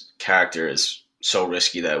think this character is so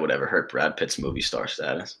risky that it would ever hurt Brad Pitt's movie star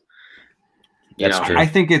status. That's true. I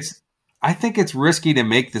think it's risky to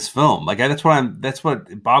make this film. Like that's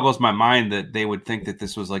what boggles my mind that they would think that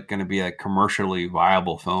this was like going to be a commercially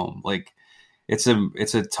viable film. Like it's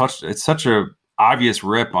such a obvious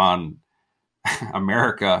rip on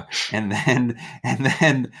America, and then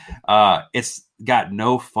it's got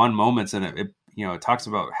no fun moments in it. It talks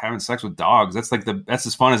about having sex with dogs. That's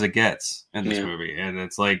as fun as it gets in this movie, and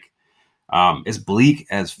it's like it's bleak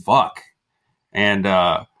as fuck. And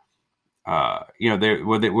what are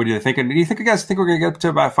you thinking? Do you guys think we're going to get to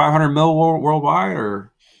about 500 mil worldwide,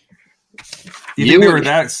 or do you think they were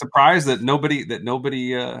that surprised that nobody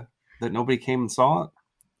came and saw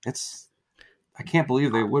it? I can't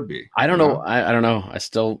believe they would be. I don't know. I don't know. I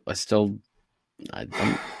still.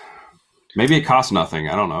 Maybe it cost nothing.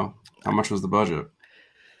 I don't know. How much was the budget?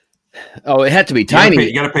 Oh, it had to be tiny.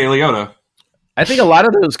 You got to pay Liotta. I think a lot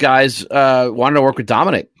of those guys wanted to work with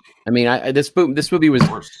Dominic. I mean, this movie was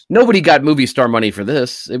nobody got movie star money for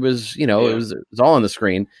this. It was it was all on the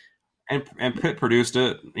screen. And Pitt produced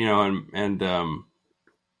it, and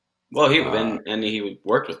well, he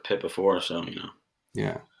worked with Pitt before, so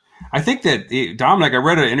yeah. I think that Dominic. I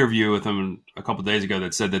read an interview with him a couple of days ago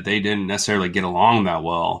that said that they didn't necessarily get along that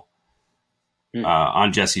well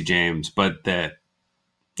on Jesse James, but that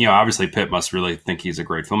obviously Pitt must really think he's a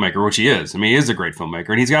great filmmaker, which he is. I mean, he is a great filmmaker,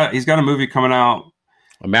 and he's got a movie coming out.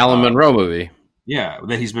 A Marilyn Monroe movie. Yeah,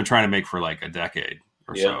 that he's been trying to make for like a decade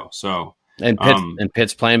or so. So and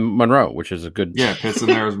Pitt's playing Monroe, which is a good. Yeah, Pitt's in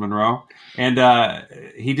there as Monroe, and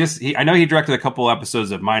I know he directed a couple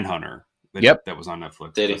episodes of Mindhunter. That was on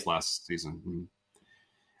Netflix this last season.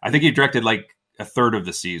 I think he directed like a third of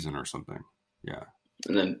the season or something. Yeah,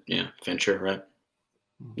 and then Fincher, right?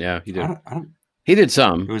 Yeah, he did. He did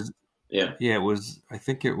some. It was it was. I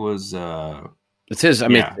think it was. It's his. I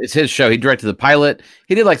mean, it's his show. He directed the pilot.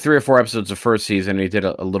 He did like 3 or 4 episodes the first season. And he did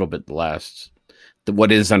a little bit the last.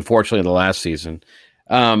 What is unfortunately the last season.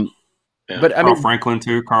 But I mean, Franklin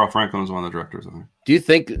too. Carl Franklin was one of the directors, I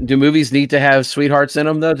think. Do movies need to have sweethearts in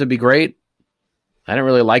them though to be great? I don't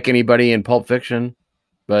really like anybody in Pulp Fiction,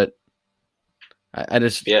 but I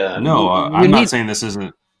just no. I'm not saying this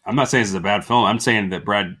isn't. I'm not saying this is a bad film. I'm saying that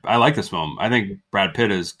I like this film. I think Brad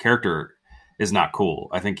Pitt's character is not cool.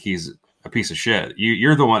 I think he's a piece of shit.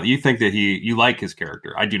 You're the one. You think that you like his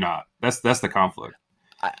character. I do not. That's the conflict.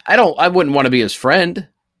 I wouldn't want to be his friend,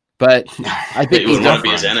 but I think he would want to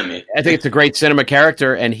be his enemy. I think it's a great cinema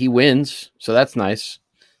character, and he wins, so that's nice.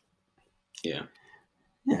 Yeah.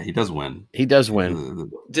 Yeah, he does win. He does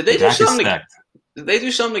win. Did they do something? Did they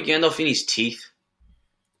do something to Gandolfini's teeth?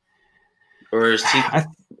 Or his teeth?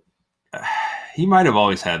 He might have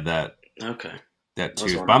always had that. Okay. That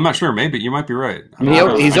tooth, but I'm not sure. Maybe you might be right. I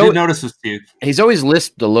did notice his teeth. He's always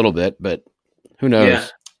lisped a little bit, but who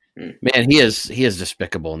knows? Yeah. Man, he is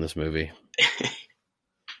despicable in this movie,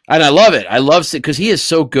 and I love it. I love it because he is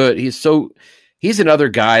so good. He's another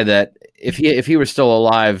guy that if he were still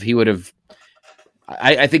alive, he would have.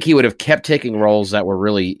 I think he would have kept taking roles that were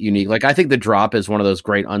really unique. Like I think The Drop is one of those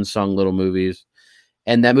great unsung little movies.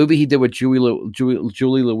 And that movie he did with Julie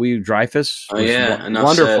Louis-Dreyfus. Oh yeah,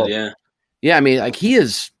 wonderful. Said, yeah. I mean, like he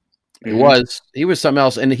was something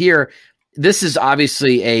else. And here, this is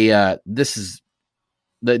obviously this is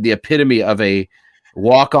the epitome of a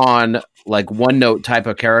walk-on, like one note type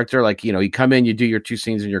of character. Like you come in, you do your 2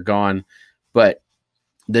 scenes, and you're gone. But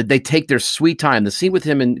they take their sweet time. The scene with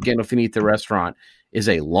him and Gandolfini at the restaurant is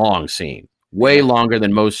a long scene, way longer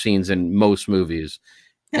than most scenes in most movies.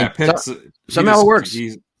 Yeah, Pitt's, somehow it works.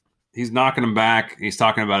 He's knocking him back. He's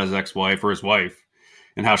talking about his ex-wife or his wife,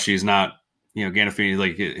 and how she's not. Gandolfini,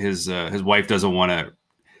 like his wife doesn't want to.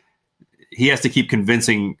 He has to keep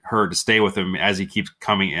convincing her to stay with him as he keeps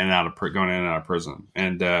coming in and out of going in and out of prison.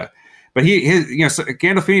 And but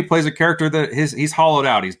Gandolfini plays a character that he's hollowed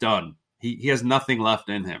out. He's done. He has nothing left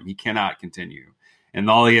in him. He cannot continue. and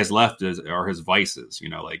all he has left are his vices.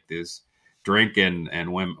 Like this drink and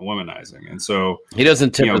womanizing. And so he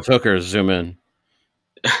doesn't tip his hookers. Zoom in.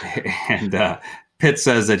 And Pitt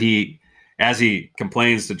says that as he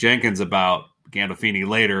complains to Jenkins about Gandolfini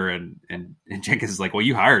later, and Jenkins is like, "Well,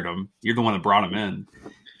 you hired him. You're the one that brought him in."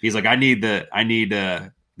 He's like, "I need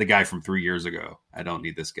the guy from 3 years ago. I don't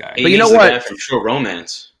need this guy." But you know what? Guy from True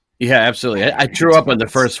Romance. Yeah, absolutely. I drew up on the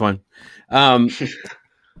first one. But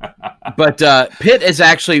Pitt is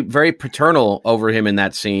actually very paternal over him in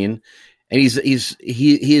that scene, and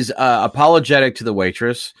he's apologetic to the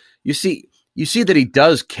waitress. You see that he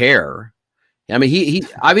does care. I mean, he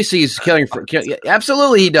obviously he's killing for.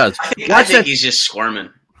 Absolutely, he does. I think he's just squirming.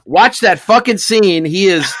 Watch that fucking scene. He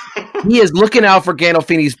is looking out for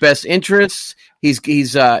Gandolfini's best interests. He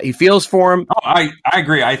feels for him. Oh, I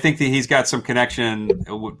agree. I think that he's got some connection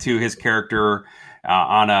to his character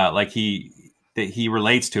that he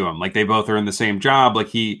relates to him. Like they both are in the same job.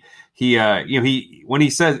 Like when he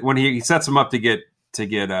sets him up to get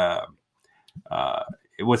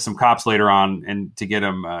with some cops later on and to get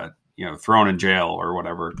him thrown in jail or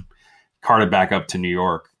whatever, carted back up to New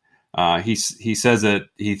York. He says that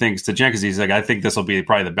he thinks to Jenkins, he's like, I think this will be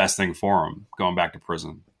probably the best thing for him going back to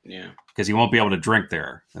prison. Yeah, because he won't be able to drink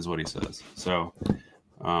there, is what he says. So,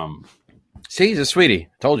 see, he's a sweetie.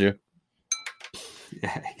 Told you.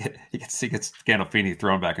 Yeah, he gets Gandolfini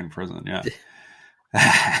thrown back in prison. Yeah,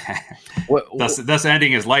 thus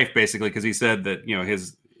ending his life basically, because he said that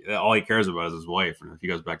all he cares about is his wife, and if he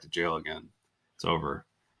goes back to jail again, it's over.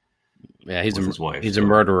 Yeah, he's a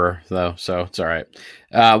murderer though, so it's all right.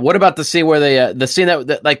 What about the scene where the scene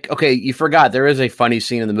that like, okay, you forgot there is a funny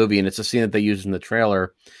scene in the movie, and it's a scene that they used in the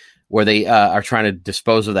trailer where they are trying to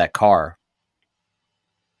dispose of that car.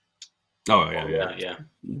 Oh yeah.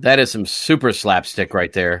 That is some super slapstick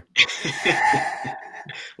right there.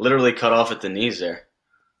 Literally cut off at the knees there.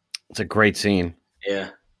 It's a great scene. Yeah.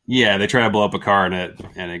 Yeah, they try to blow up a car and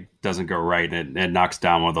it doesn't go right, and it knocks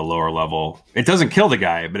down one of the lower level. It doesn't kill the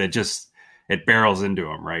guy, but it barrels into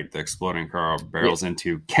him, right? The exploding car barrels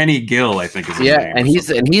into Kenny Gill, I think is his name. And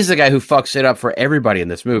he's the guy who fucks it up for everybody in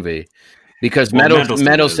this movie because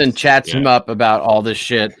Mendelsohn chats him up about all this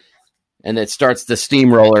shit, and it starts the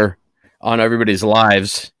steamroller on everybody's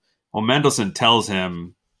lives. Well, Mendelsohn tells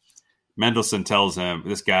him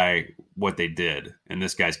this guy what they did, and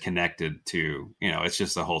this guy's connected to, it's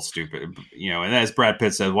just a whole stupid, and as Brad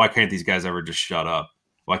Pitt says, why can't these guys ever just shut up?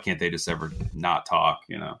 Why can't they just ever not talk?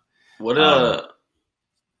 What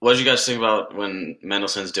did you guys think about when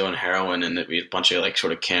Mendelsohn's doing heroin and it'd be a bunch of like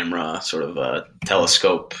sort of camera, sort of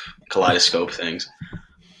telescope, kaleidoscope things?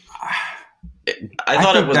 I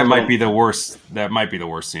thought that might be the worst. That might be the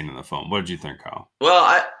worst scene in the film. What did you think, Kyle?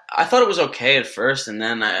 Well, I thought it was okay at first, and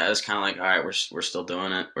then I was kind of like, all right, we're still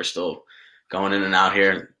doing it. We're still going in and out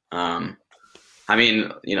here. I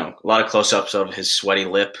mean, a lot of close-ups of his sweaty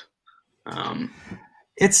lip.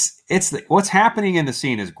 It's what's happening in the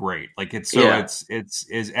scene is great. Like it's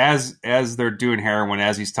as they're doing heroin,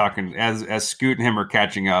 as he's talking, as Scoot and him are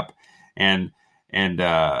catching up, and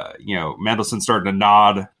Mendelsohn's starting to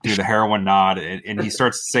nod, do the heroin nod, and he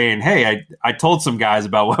starts saying, "Hey, I told some guys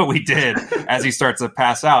about what we did," as he starts to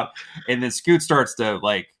pass out, and then Scoot starts to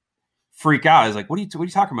like freak out. He's like, "What are you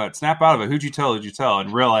talking about? Snap out of it! Who'd you tell?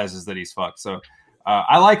 And realizes that he's fucked. So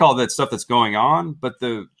I like all that stuff that's going on, but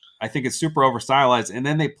I think it's super over stylized, and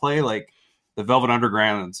then they play like the Velvet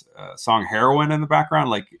Underground's song "Heroin" in the background,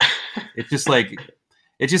 like it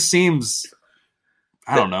just seems,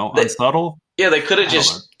 I don't know, unsubtle. Yeah, they could have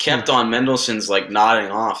just kept on Mendelsohn's like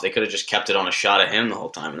nodding off. They could have just kept it on a shot of him the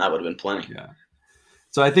whole time, and that would have been plenty. Yeah.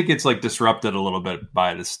 So I think it's like disrupted a little bit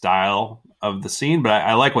by the style of the scene, but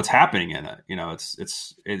I like what's happening in it.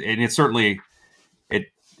 It's certainly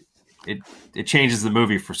it changes the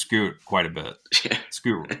movie for Scoot quite a bit. Yeah.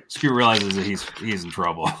 Scoot realizes that he's in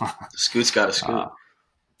trouble. Scoot's got a Scoot,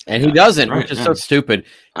 and he doesn't, right, which is so stupid.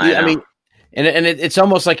 I mean. And it's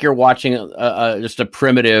almost like you're watching just a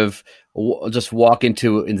primitive, just walk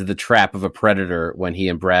into the trap of a predator when he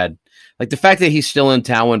and Brad, like the fact that he's still in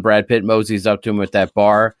town when Brad Pitt moseys up to him at that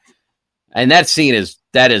bar, and that scene is,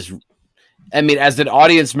 I mean, as an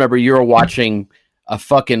audience member, you're watching a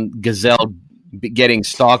fucking gazelle getting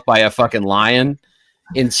stalked by a fucking lion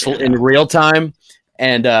in real time,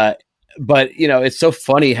 and but it's so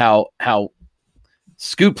funny how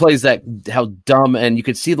Scoot plays how dumb, and you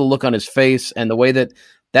could see the look on his face, and the way that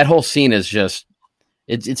whole scene is just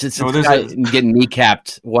it's getting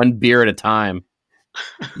kneecapped one beer at a time.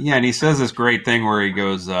 Yeah, and he says this great thing where he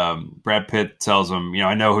goes, Brad Pitt tells him,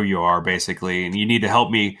 I know who you are, basically, and you need to help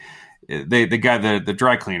me. The guy, the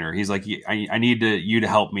dry cleaner, he's like, I need you to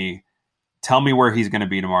help me tell me where he's going to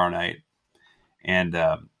be tomorrow night, and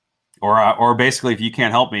or basically, if you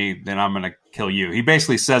can't help me, then I'm going to kill you. He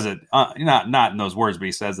basically says it, not in those words, but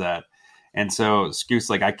he says that. And so Scoot's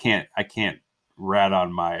like, I can't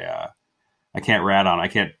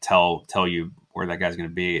tell you where that guy's going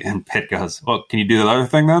to be. And Pitt goes, well, can you do the other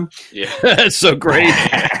thing then? Yeah. That's so great.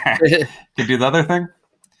 Can you do the other thing?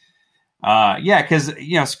 Yeah, because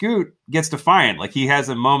Scoot gets defiant. Like, he has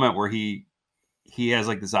a moment where he has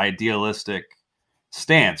like this idealistic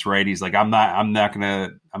stance, right? He's like, I'm not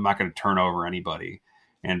gonna turn over anybody,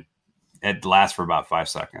 and it lasts for about 5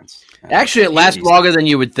 seconds. Actually, it lasts longer than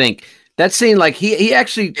you would think. That scene, like he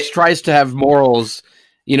actually tries to have morals,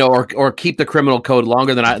 or keep the criminal code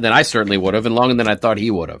longer than I certainly would have, and longer than I thought he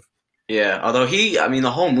would have. Yeah, although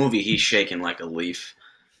the whole movie he's shaking like a leaf.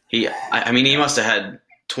 He must have had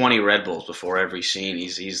 20 Red Bulls before every scene.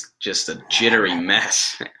 He's just a jittery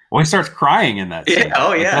mess. Well, he starts crying in that scene. Yeah,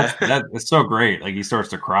 oh yeah, it's so great. Like, he starts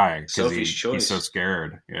to cry because he's so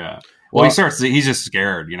scared. Yeah. Well, he's just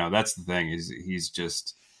scared. That's the thing.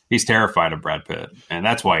 He's terrified of Brad Pitt, and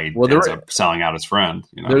that's why he ends up selling out his friend.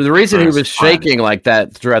 The reason he was shaking like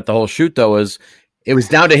that throughout the whole shoot, though, is it was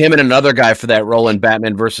down to him and another guy for that role in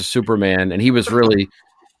Batman versus Superman, and he was really,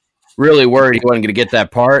 really worried he wasn't going to get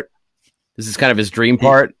that part. This is kind of his dream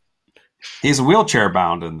part. He's wheelchair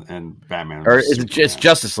bound in Batman. Or it's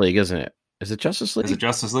Justice League, isn't it? Is it Justice League? Is it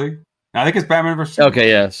Justice League? I think it's Batman versus.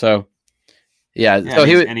 Okay, yeah. So, yeah. So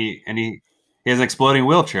he has an exploding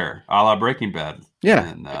wheelchair, a la Breaking Bad.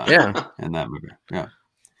 Yeah, in that movie. Yeah,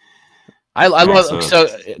 I love. So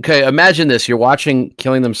okay, imagine this: you're watching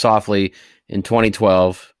Killing Them Softly in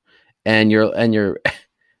 2012, and you're you're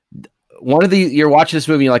watching this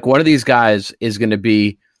movie. And you're like, one of these guys is going to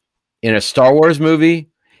be in a Star Wars movie.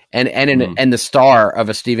 And the star of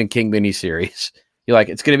a Stephen King miniseries. You're like,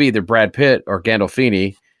 it's going to be either Brad Pitt or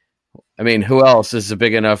Gandolfini. I mean, who else is a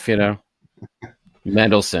big enough,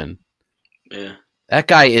 Mendelsohn. Yeah. That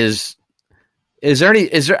guy is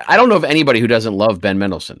there, I don't know of anybody who doesn't love Ben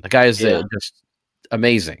Mendelsohn. The guy is just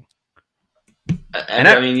amazing.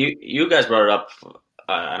 And you guys brought it up.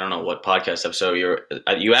 I don't know what podcast episode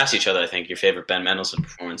you asked each other, I think, your favorite Ben Mendelsohn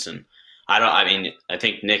performance, and I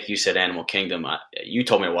think, Nick, you said Animal Kingdom. You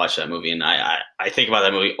told me to watch that movie, and I think about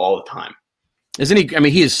that movie all the time. Isn't he? I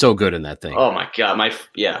mean, he is so good in that thing. Oh, my God.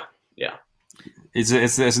 Yeah.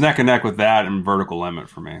 It's neck and neck with that and Vertical Limit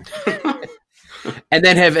for me. And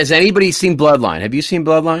then has anybody seen Bloodline? Have you seen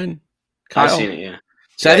Bloodline, Kyle? I've seen it, yeah.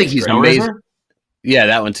 So I think he's amazing. Yeah,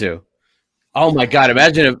 that one too. Oh, my God.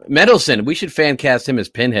 Imagine if Mendelsohn, we should fan cast him as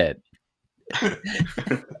Pinhead.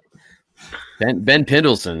 Ben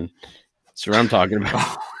Pendleton. That's what I'm talking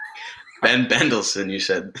about. Ben Mendelsohn, you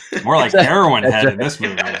said. More like heroin head in this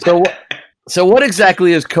movie. So what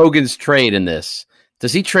exactly is Kogan's trade in this?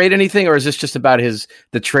 Does he trade anything, or is this just about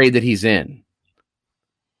the trade that he's in?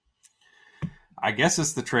 I guess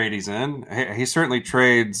it's the trade he's in. He certainly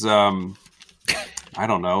trades, I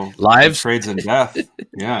don't know. Lives? He trades in death.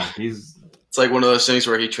 Yeah. It's like one of those things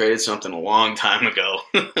where he traded something a long time ago.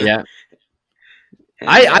 Yeah.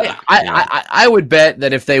 I would bet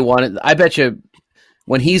that if they wanted, I bet you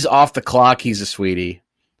when he's off the clock, he's a sweetie.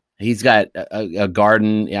 He's got a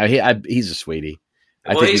garden. Yeah, he's a sweetie.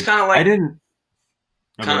 Well, he's kind of like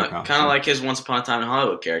kind of like his Once Upon a Time in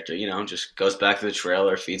Hollywood character. Just goes back to the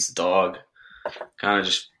trailer, feeds the dog, kind of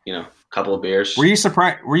just a couple of beers. Were you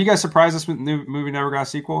guys surprised this new movie never got a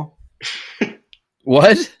sequel?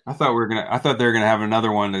 What? I thought they were gonna have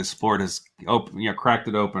another one that explored his cracked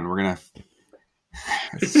it open. We're gonna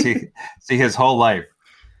see his whole life,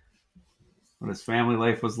 what his family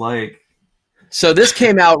life was like. So this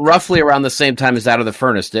came out roughly around the same time as Out of the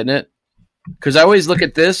Furnace, didn't it? Because I always look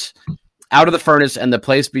at this, Out of the Furnace and The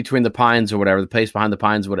Place Between the Pines or whatever, The Place Behind the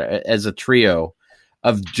Pines, whatever, as a trio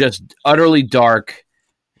of just utterly dark,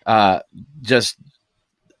 just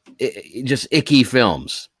icky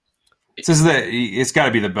films. It's got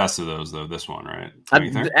to be the best of those, though. This one, right?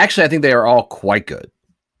 Actually, I think they are all quite good.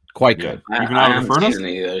 Quite good. Even Out of the Furnace?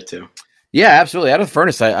 Either, too. Yeah, absolutely. Out of the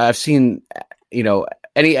Furnace, I've seen,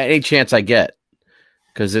 any chance I get.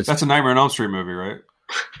 Because that's a Nightmare on Elm Street movie, right?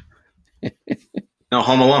 No,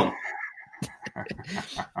 Home Alone.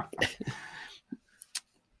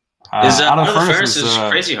 Out of the Furnace is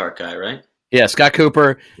Crazy Heart guy, right? Yeah, Scott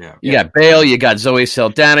Cooper. Yeah, you got Bale, you got Zoe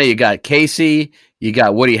Saldana, you got Casey, you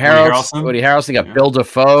got Woody Harrelson, you got Bill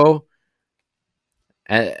Dafoe.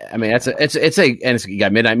 And I mean, you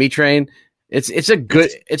got Midnight Meat Train. It's a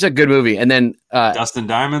good movie. And then Dustin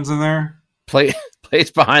Diamond's in there.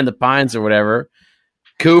 Place Behind the Pines or whatever.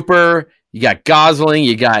 Cooper, you got Gosling,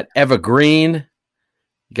 you got Eva Green,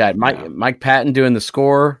 you got Mike Patton doing the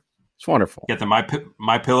score. It's wonderful. Get the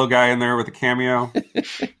My Pillow guy in there with a cameo.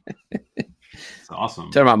 It's awesome.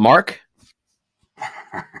 Talking about Mark.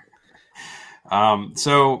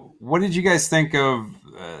 So what did you guys think of?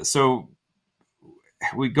 So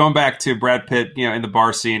we going back to Brad Pitt, in the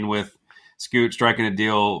bar scene with Scoot striking a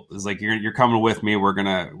deal. Is like you're coming with me. We're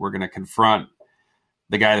gonna confront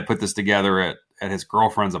the guy that put this together at his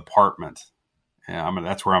girlfriend's apartment. Yeah,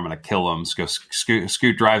 that's where I'm gonna kill him. So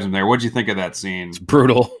Scoot drives him there. What'd you think of that scene? It's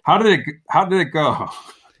brutal. How did it go?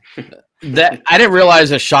 That I didn't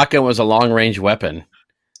realize a shotgun was a long range weapon.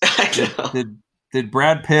 I know. Did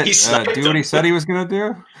Brad Pitt do what he said he was gonna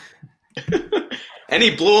do? And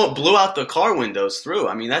he blew out the car windows through.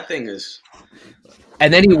 I mean, that thing is.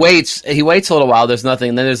 And then he waits a little while. There's nothing.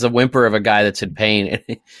 And then there's a whimper of a guy that's in pain.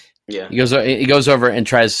 Yeah. He goes over and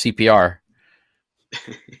tries CPR.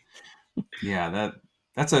 Yeah,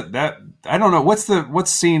 that's I don't know what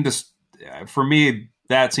scene for me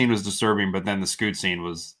that scene was disturbing, but then the Scoot scene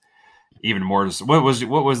was even more. What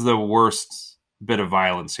was the worst bit of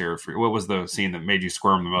violence here? What was the scene that made you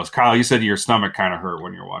squirm the most? Kyle, you said your stomach kind of hurt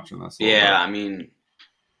when you were watching this. Yeah, I mean,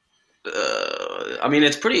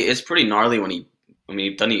 it's pretty gnarly when he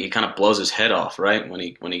kind of blows his head off, right?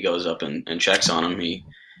 When he goes up and checks on him, he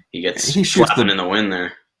gets flapping in the wind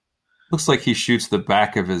there. Looks like he shoots the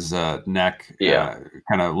back of his neck,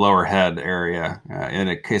 kind of lower head area,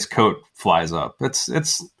 and his coat flies up. It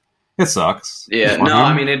sucks. Yeah, no,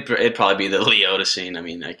 I mean it'd probably be the Leota scene. I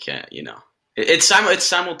mean, I can't, it's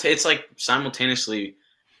like simultaneously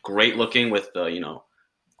great looking with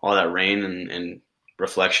all that rain and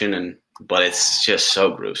reflection, but it's just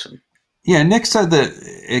so gruesome. Yeah, Nick said that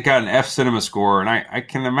it got an F Cinema score, and I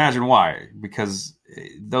can imagine why, because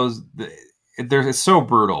it's so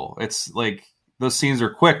brutal. It's like those scenes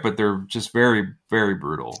are quick, but they're just very, very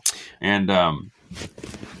brutal. And then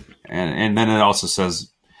it also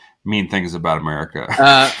says mean things about America.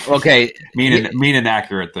 Okay, mean and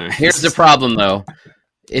accurate things. Here's the problem, though.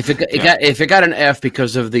 If it got an F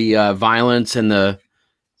because of the violence and the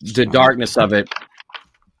darkness of it,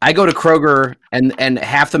 I go to Kroger and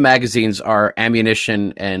half the magazines are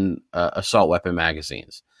ammunition and assault weapon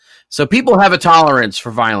magazines. So people have a tolerance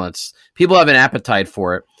for violence. People have an appetite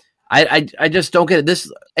for it. I just don't get it.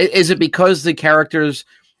 Is it because the characters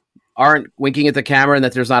aren't winking at the camera and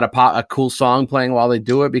that there's not a cool song playing while they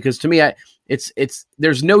do it? Because to me,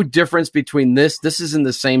 there's no difference between this. This is in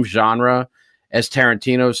the same genre as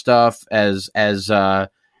Tarantino stuff, as Out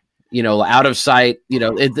of Sight.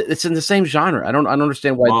 It's in the same genre. I don't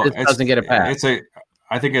understand why this doesn't get a pass.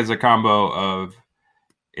 I think it's a combo of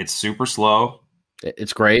it's super slow.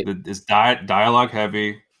 It's great. It's dialogue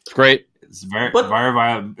heavy. It's great. It's very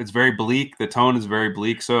violent. It's very bleak. The tone is very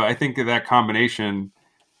bleak. So I think that combination,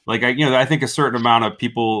 I think a certain amount of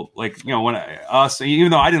people, even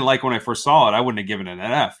though I didn't like when I first saw it, I wouldn't have given it an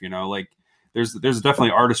F. There's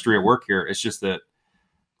definitely artistry at work here. It's just that,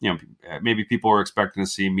 maybe people are expecting to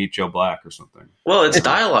see Meet Joe Black or something. Well, it's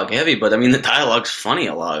dialogue heavy, but I mean, the dialogue's funny.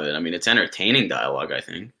 A lot of it. I mean, it's entertaining dialogue, I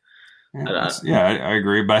think. I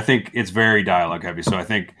agree, but I think it's very dialogue heavy. So I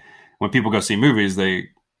think when people go see movies, they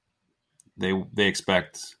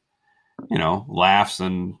expect laughs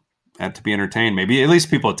and to be entertained. Maybe at least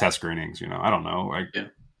people at test screenings. I don't know.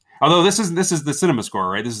 Although this is the cinema score,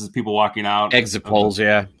 right? This is people walking out. Exit polls,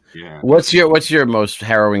 yeah. Yeah. What's your most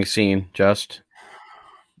harrowing scene? Just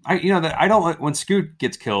I don't like when Scoot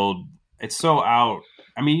gets killed. It's so out.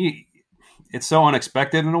 I mean, it's so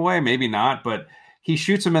unexpected in a way. Maybe not, but. He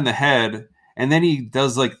shoots him in the head, and then he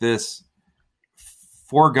does this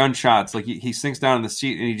 4 gunshots. Like he sinks down in the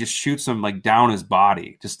seat, and he just shoots him down his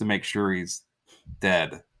body just to make sure he's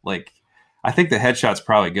dead. I think the headshot's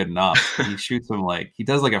probably good enough. He shoots him he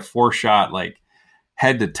does a 4-shot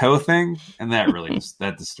head to toe thing, and that really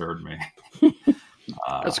that disturbed me.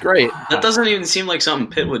 That's great. That doesn't even seem like something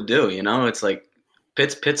Pitt would do. It's like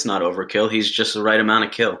Pitt's not overkill. He's just the right amount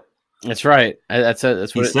of kill. That's right. That's what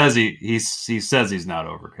he says. He says he's not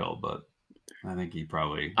overkill, but I think he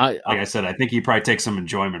probably, I said, I think he probably takes some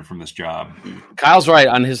enjoyment from this job. Kyle's right.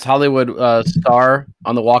 On his Hollywood star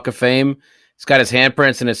on the Walk of Fame, it's got his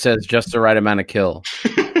handprints and it says just the right amount of kill.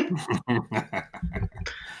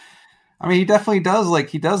 I mean, he definitely does.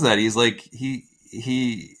 He does that. He's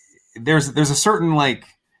there's a certain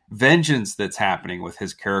vengeance that's happening with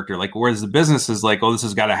his character. Whereas the business is oh, this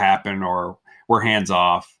has got to happen, or we're hands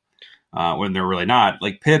off. When they're really not.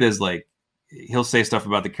 Pitt is he'll say stuff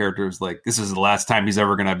about the characters this is the last time he's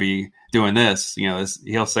ever going to be doing this.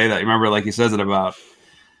 He'll say that. Remember, he says it about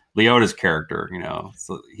Leota's character.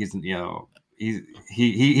 So he's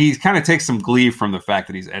he kind of takes some glee from the fact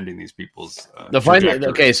that he's ending these people's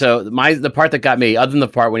okay, so the part that got me, other than the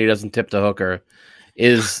part when he doesn't tip the hooker,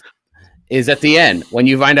 is at the end when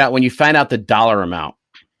you find out the dollar amount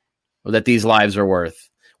that these lives are worth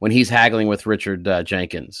when he's haggling with Richard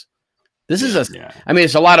Jenkins. This is I mean,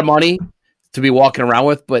 it's a lot of money to be walking around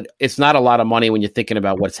with, but it's not a lot of money when you're thinking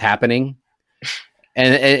about what's happening.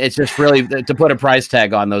 And it's just really to put a price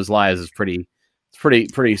tag on those lives is pretty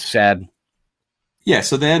sad. Yeah.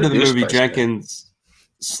 So the end of the movie, Jenkins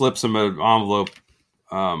slips him an envelope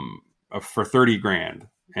for $30,000,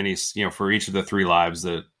 and he's for each of the 3 lives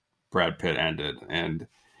that Brad Pitt ended, and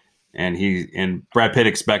Brad Pitt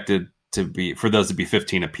expected for those to be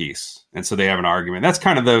 15 apiece, and so they have an argument. That's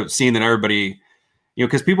kind of the scene that everybody,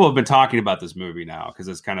 because people have been talking about this movie now because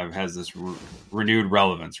it's kind of has this renewed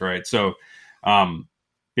relevance, right? So.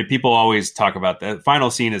 People always talk about that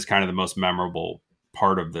final scene is kind of the most memorable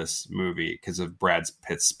part of this movie because of Brad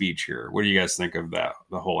Pitt's speech here. What do you guys think of that?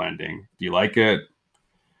 The whole ending? Do you like it?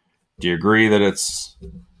 Do you agree that it's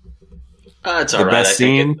all right? Best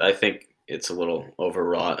scene? I think it's a little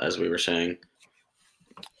overwrought, as we were saying.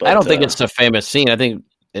 But, I don't think it's a famous scene. I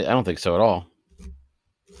don't think so at all.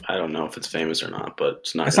 I don't know if it's famous or not, but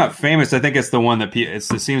it's not. It's not famous. I think it's the one that it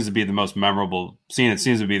seems to be the most memorable scene. It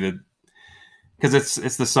seems to be because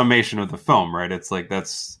it's the summation of the film, right? It's like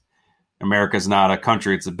America's not a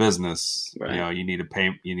country; it's a business. Right. You need to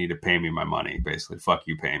pay me my money, basically. Fuck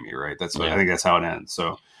you, pay me, right? That's what I think. That's how it ends.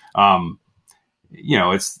 So,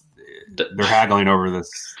 it's they're haggling over this,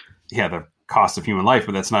 the cost of human life,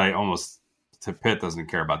 but that's not almost. To Pitt doesn't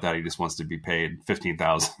care about that. He just wants to be paid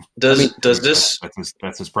 $15,000. Does this?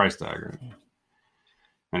 That's his price tag, right?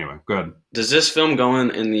 Anyway, go ahead. Does this film go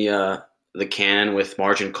in the canon with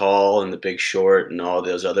Margin Call and The Big Short and all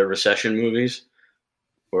those other recession movies,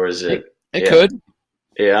 or is it? It could.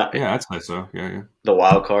 Yeah, I'd say so. Yeah. The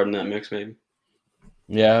wild card in that mix, maybe.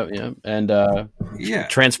 Yeah, and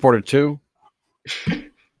Transporter 2.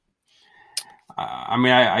 I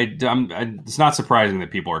mean, it's not surprising that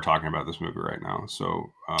people are talking about this movie right now. So,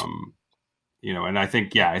 and I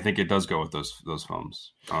think it does go with those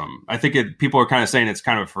films. I think people are kind of saying it's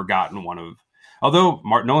kind of a forgotten one of. Although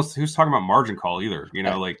no one's who's talking about Margin Call either.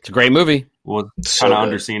 It's a great movie. Well, it's kind of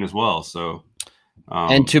underseen as well. So,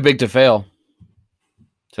 and Too Big to Fail.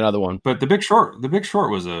 It's another one. But The Big Short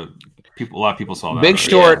was a lot of people saw that. Big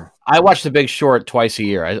Short. Yeah. I watch The Big Short twice a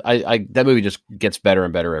year. I that movie just gets better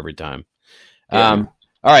and better every time. All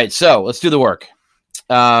right, so let's do the work.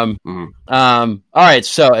 All right,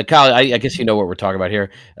 so Kyle, I guess you know what we're talking about here.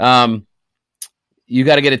 You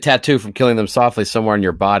got to get a tattoo from Killing Them Softly somewhere in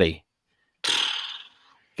your body.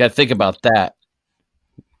 Got to think about that.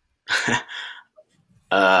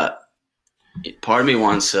 Part of me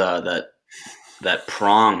wants that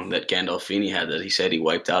prong that Gandolfini had that he said he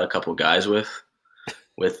wiped out a couple guys with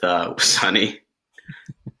Sonny.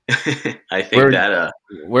 I think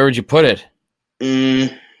where would you put it?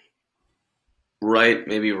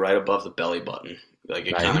 Maybe right above the belly button. Like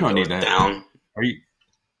it kind of goes down. Are you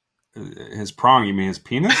his prong? You mean his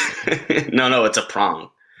penis? No, it's a prong.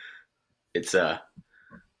 It's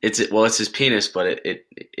his penis, but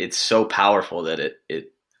it's so powerful that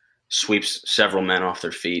it sweeps several men off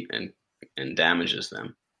their feet and damages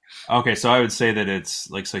them. Okay, so I would say that it's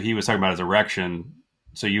like, so he was talking about his erection.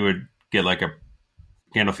 So you would get like a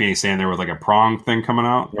Gandolfini standing there with like a prong thing coming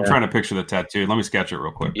out. Yeah. I'm trying to picture the tattoo. Let me sketch it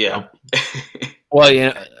real quick. Yeah.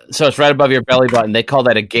 Well, so it's right above your belly button. They call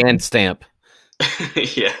that a Gand stamp.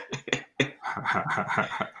 Yeah.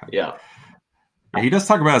 Yeah. He does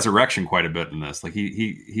talk about his erection quite a bit in this. Like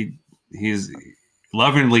he's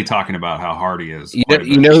lovingly talking about how hard he is. You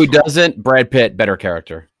know who doesn't? Brad Pitt, better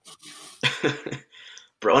character.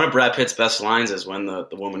 One of Brad Pitt's best lines is when the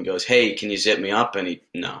woman goes, "Hey, can you zip me up?" And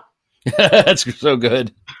no. That's so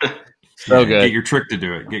good. So good. Get your trick to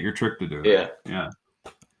do it. Yeah. Yeah.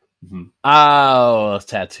 Mm-hmm. Oh,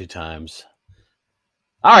 tattoo times.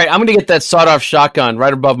 All right, I'm going to get that sawed-off shotgun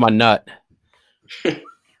right above my nut.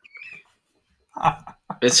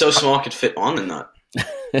 It's so small it could fit on the nut.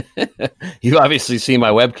 You obviously see my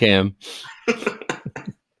webcam.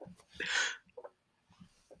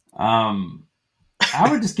 I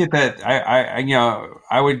would just get that.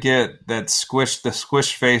 I would get that the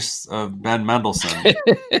squish face of Ben Mendelsohn.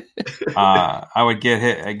 I would get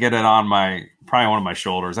it on probably one of my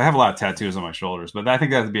shoulders. I have a lot of tattoos on my shoulders, but I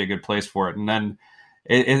think that would be a good place for it. And then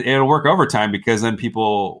it'll work overtime because then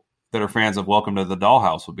people that are fans of Welcome to the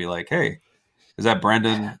Dollhouse will be like, "Hey, is that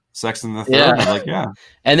Brendan Sexton the Third?" Yeah. I'm like, yeah.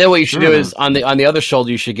 And then what you should do is on the other shoulder,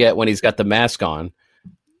 you should get when he's got the mask on.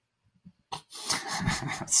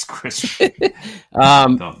 That's Christian.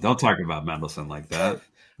 Don't talk about Mendelsohn like that.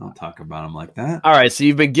 Don't talk about him like that. All right, so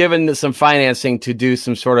you've been given some financing to do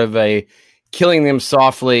some sort of a Killing Them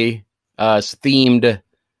Softly themed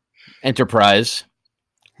enterprise.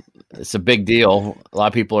 It's a big deal. A lot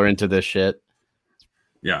of people are into this shit.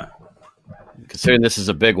 Yeah. Considering this is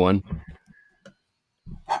a big one.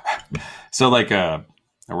 So like a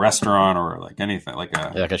restaurant or like anything, like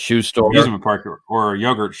a shoe store, amusement park, or a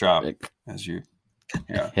yogurt shop,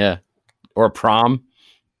 yeah, or prom.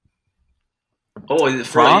 Oh, is it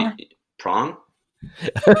Prong? Prong?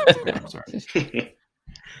 Okay, I'm sorry.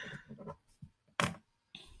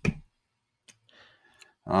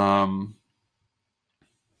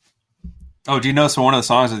 Oh, do you know? So one of the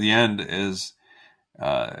songs at the end is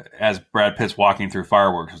as Brad Pitt's walking through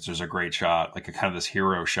fireworks, which is a great shot, like a kind of this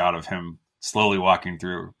hero shot of him slowly walking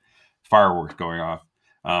through fireworks going off.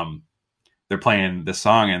 They're playing this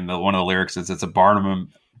song, and one of the lyrics is, "It's a Barnum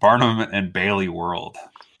and Bailey world."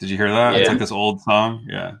 Did you hear that? Yeah. It's like this old song.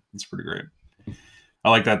 Yeah, it's pretty great. I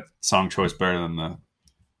like that song choice better than the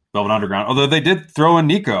Velvet Underground, although they did throw in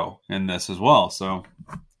Nico in this as well, so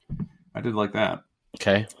I did like that.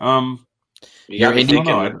 Okay. Your your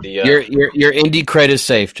indie cred is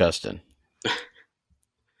safe, Justin.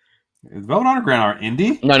 Is Velvet Underground our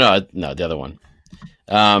indie? No, the other one.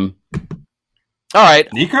 All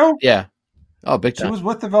right, Nico? yeah. Oh, big She time. was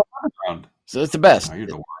with the Velvet Underground. So it's the best. Oh, you're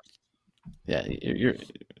the worst. Yeah, you're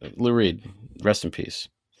Lou Reed. Rest in peace.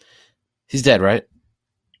 He's dead, right?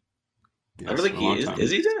 I don't think he is. Is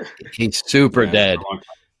he there? He's super dead.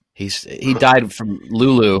 He died from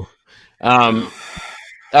Lulu. All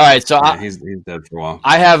right, so he's dead for a while.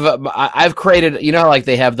 I've created, you know, like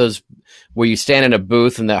they have those where you stand in a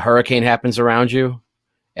booth and that hurricane happens around you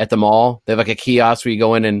at the mall. They have like a kiosk where you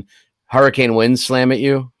go in and hurricane winds slam at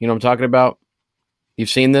you. You know what I'm talking about? You've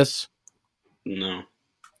seen this? No.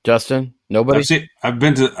 Justin? Nobody? I've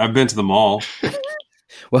been to the mall.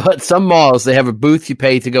 Well, at some malls they have a booth you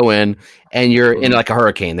pay to go in, and you're in like a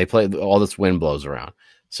hurricane. They play all this wind blows around.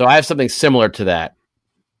 So I have something similar to that.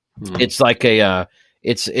 It's like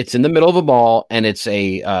it's in the middle of a mall, and it's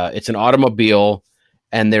an automobile,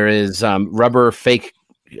 and there is rubber fake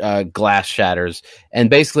glass shatters, and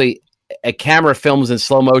basically a camera films in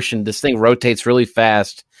slow motion. This thing rotates really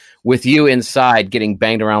fast with you inside getting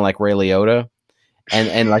banged around like Ray Liotta.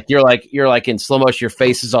 And like you're like in slow motion, your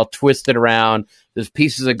face is all twisted around. There's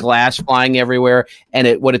pieces of glass flying everywhere,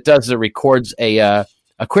 and what it does is it records a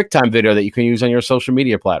QuickTime video that you can use on your social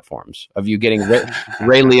media platforms of you getting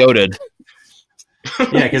Ray Liotta'd.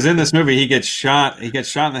 Yeah, because in this movie he gets shot. He gets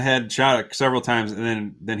shot in the head, shot several times,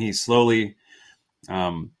 and then he slowly,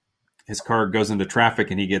 his car goes into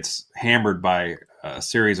traffic, and he gets hammered by a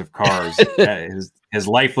series of cars. His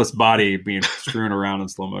lifeless body being strewn around in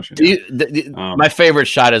slow motion. My favorite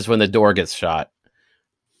shot is when the door gets shot.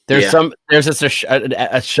 There's just a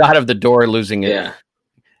shot of the door losing it. Yeah.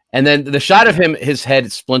 And then the shot of his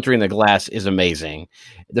head splintering the glass is amazing.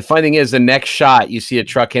 The funny thing is, the next shot, you see a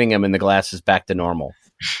truck hitting him and the glass is back to normal.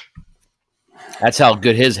 That's how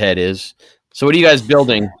good his head is. So what are you guys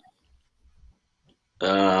building?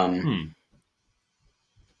 Well,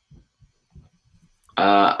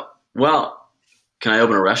 can I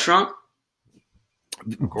open a restaurant?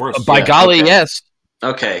 Of course. By golly, okay. yes.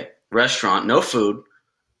 Okay, restaurant, no food.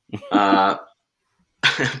 But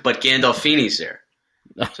Gandolfini's there.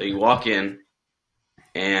 So you walk in,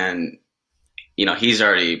 and you know he's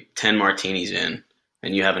already 10 martinis in,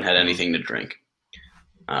 and you haven't had anything to drink.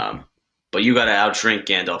 But you got to outdrink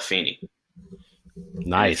Gandolfini.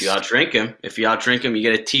 Nice. And if you outdrink him, you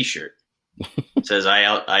get a T-shirt. It says I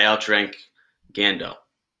outdrank Gando.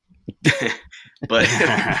 But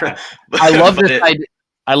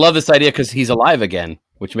I love this idea because he's alive again,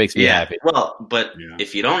 which makes me happy. Well, but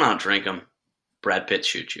if you don't outdrink him, Brad Pitt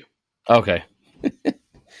shoots you. Okay.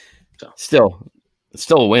 So.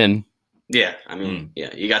 Still a win. Yeah, I mean,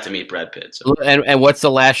 you got to meet Brad Pitt. So. And what's the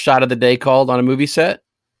last shot of the day called on a movie set?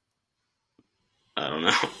 I don't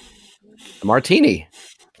know. A martini.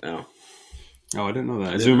 No. Oh, I didn't know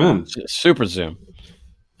that. Zoom in. Super zoom.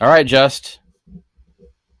 All right, Just.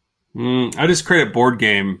 I just created a board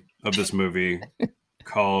game of this movie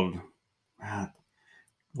called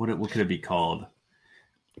what could it be called?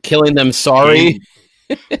 Killing Them Sorry.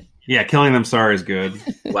 Yeah, Killing Them Sorry is good.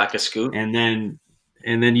 Whack-a-scoot. And then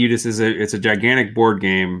you just it's a gigantic board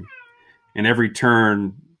game, and every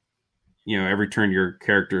turn your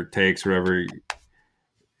character takes whatever,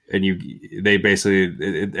 and they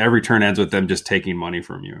basically every turn ends with them just taking money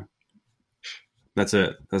from you. That's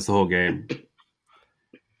it. That's the whole game.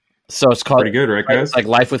 So it's called pretty good, right, guys? It's like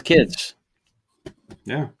Life with Kids.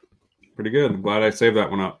 Yeah. Pretty good. I'm glad I saved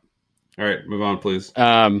that one up. All right, move on, please.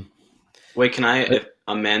 Wait, can I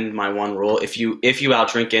amend my one rule? If you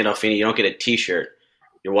outdrink Gandolfini, you don't get a T-shirt.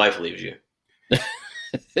 Your wife leaves you.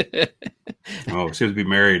 Oh, she has to be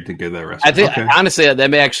married to get that recipe. I think honestly that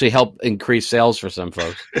may actually help increase sales for some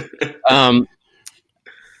folks. All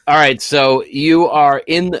right, so you are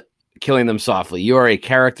in Killing Them Softly. You are a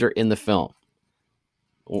character in the film.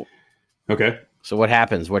 Okay. So what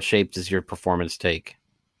happens? What shape does your performance take?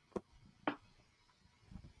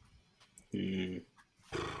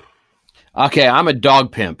 Okay, I'm a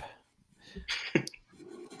dog pimp.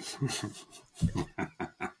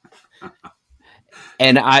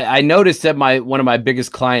 And I noticed that one of my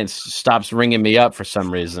biggest clients stops ringing me up for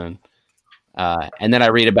some reason. And then I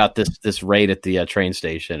read about this raid at the train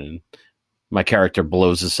station, and my character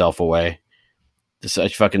blows himself away. I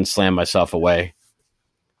fucking slam myself away.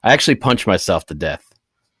 I actually punch myself to death.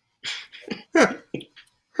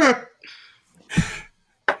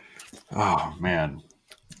 Oh, man.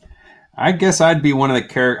 I guess I'd be one of the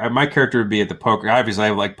characters. My character would be at the poker. Obviously, I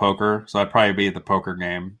like poker, so I'd probably be at the poker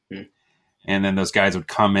game. And then those guys would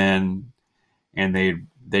come in, and they'd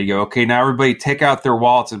go, okay, now everybody take out their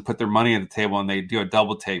wallets and put their money on the table, and they do a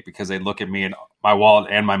double take because they look at me, and my wallet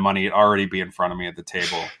and my money would already be in front of me at the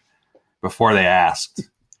table before they asked.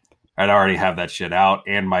 I'd already have that shit out,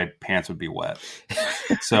 and my pants would be wet.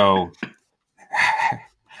 So,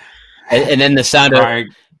 and then the sound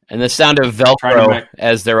of Velcro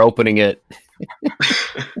as they're opening it.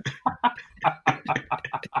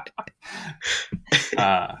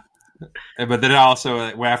 But then also,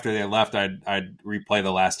 after they left, I'd replay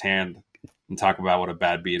the last hand and talk about what a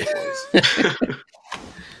bad beat it was.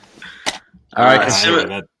 All right.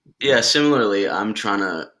 Similarly, I'm trying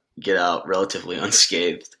to get out relatively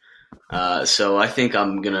unscathed. So I think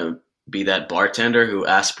I'm going to be that bartender who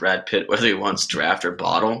asks Brad Pitt whether he wants draft or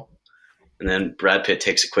bottle. And then Brad Pitt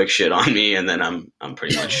takes a quick shit on me, and then I'm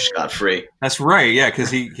pretty much scot-free. That's right, yeah, because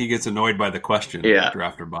he gets annoyed by the question. Yeah.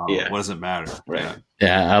 Draft or bottle. Yeah. What does it matter? Right.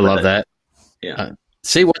 Yeah, I love that. Yeah.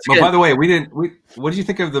 But by the way, what did you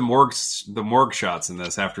think of the morgue shots in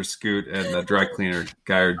this after Scoot and the dry cleaner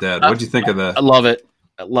guy are dead? What did you think of the? I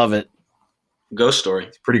love it. Ghost story.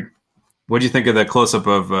 It's pretty. What did you think of the close up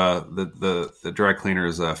of the dry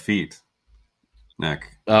cleaner's feet, Nick?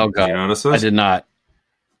 Oh God, did you notice this? I did not.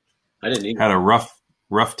 I didn't even. Had a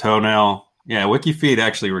rough toenail. Yeah, WikiFeed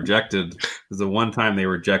actually rejected. It was the one time they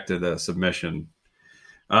rejected a submission.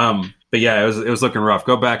 But yeah, it was looking rough.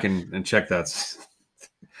 Go back and check that.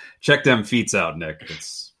 Check them feets out, Nick.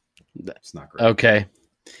 It's not great. Okay.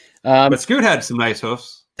 But Scoot had some nice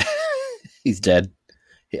hoofs. He's dead.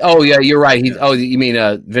 Oh yeah, you're right. You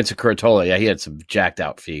mean Vincent Curatola? Yeah, he had some jacked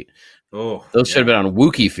out feet. Oh, those should have been on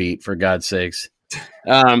Wookiee feet, for God's sakes.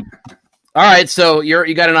 All right, so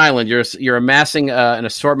you got an island. You're amassing an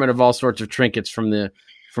assortment of all sorts of trinkets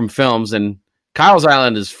from films, and Kyle's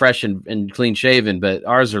island is fresh and clean shaven, but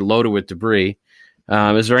ours are loaded with debris.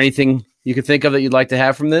 Is there anything you could think of that you'd like to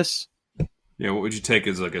have from this? Yeah, what would you take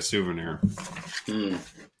as like a souvenir?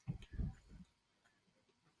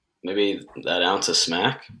 Maybe that ounce of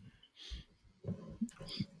smack.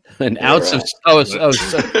 An ounce of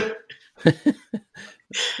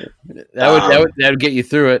that would get you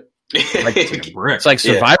through it. It's like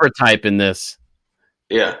Survivor type in this.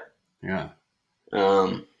 Yeah. Yeah.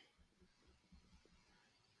 I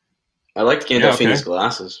liked Gandolfini's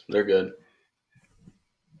glasses. They're good.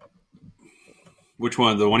 Which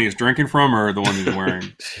one? The one he was drinking from, or the one he was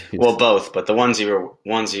wearing? Well, both. But the ones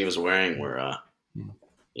he was wearing were,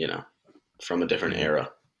 from a different era,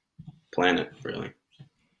 planet, really.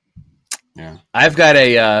 Yeah. I've got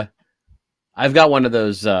one of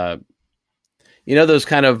those. Those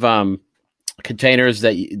kind of containers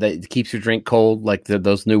that keeps your drink cold, like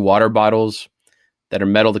those new water bottles that are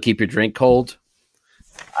metal to keep your drink cold.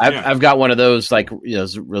 I've got one of those, like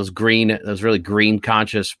those really green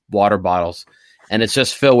conscious water bottles, and it's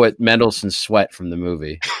just filled with Mendelssohn's Sweat from the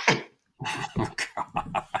movie. Oh,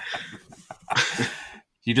 God.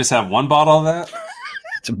 You just have one bottle of that?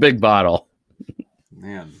 It's a big bottle.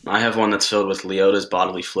 Man, I have one that's filled with Leota's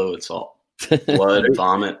bodily fluids, all blood,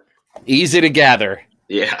 vomit. Easy to gather.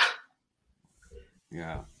 Yeah.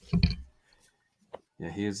 Yeah.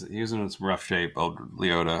 Yeah, he was in some rough shape, old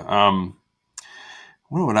Leota.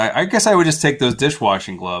 What would I guess I would just take those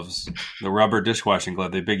dishwashing gloves, the rubber dishwashing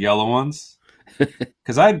glove, the big yellow ones.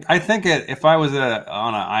 Because I think if I was on an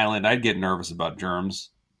island, I'd get nervous about germs.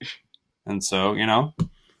 And so,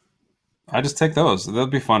 I just take those. They'll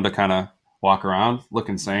be fun to kind of walk around, look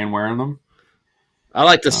insane wearing them. I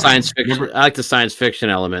like the science fiction. I like the science fiction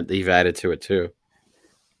element that you've added to it too.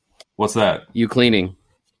 What's that? You cleaning.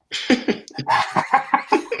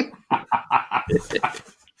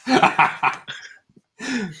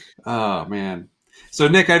 Oh man. So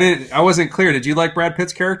Nick, I wasn't clear. Did you like Brad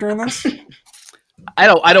Pitt's character in this? I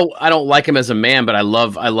don't like him as a man, but I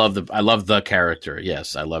love the character.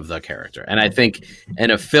 Yes, I love the character, and I think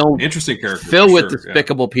in a film Interesting character filled with sure,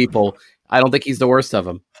 despicable people, I don't think he's the worst of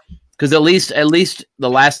them. Because at least the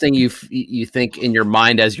last thing you think in your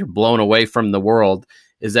mind as you're blown away from the world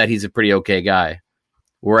is that he's a pretty okay guy,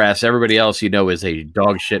 whereas everybody else is a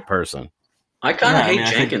dog shit person. I kind of hate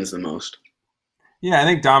Jenkins the most. Yeah, I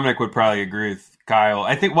think Dominic would probably agree with Kyle.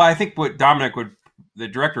 I think what the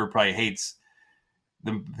director probably hates,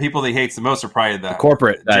 the people that he hates the most are probably the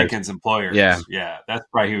corporate Jenkins employers. Yeah, that's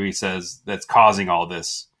probably who he says that's causing all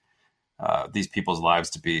this, these people's lives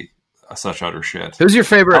to be such utter shit. Who's your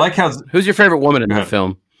favorite? Who's your favorite woman in the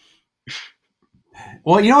film?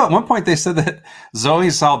 Well, at one point they said that Zoe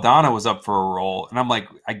Saldana was up for a role, and I'm like,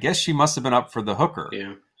 I guess she must have been up for the hooker.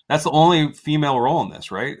 Yeah, that's the only female role in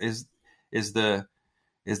this, right? Is that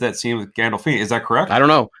scene with Gandolfini? Is that correct? I don't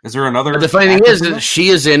know. Is there another? But the funny thing is that she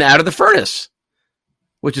is in Out of the Furnace,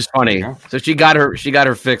 which is funny. So she got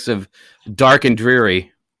her fix of dark and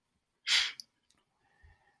dreary.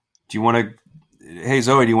 Do you want to? Hey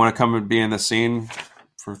Zoe, do you want to come and be in the scene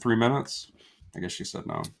for 3 minutes? I guess she said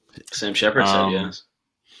no. Sam Shepard said yes.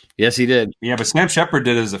 Yes, he did. Yeah, but Sam Shepard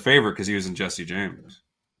did it as a favor because he was in Jesse James.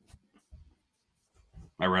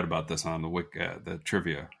 I read about this on the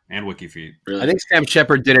trivia and WikiFeed. Really? I think Sam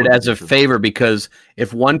Shepard did it as a favor because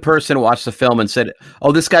if one person watched the film and said,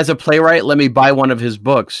 "Oh, this guy's a playwright, let me buy one of his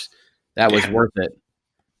books," that was worth it.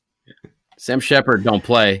 Sam Shepard don't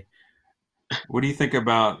play. What do you think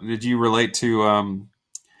about? Did you relate to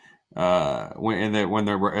when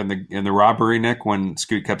they're in the robbery, Nick? When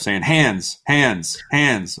Scoot kept saying "hands, hands,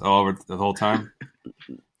 hands" all over the whole time?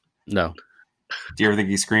 No. Do you ever think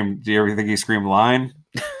he screamed? Do you ever think he screamed "line"?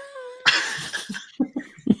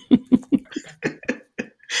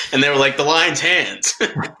 And they were like, "The line's hands."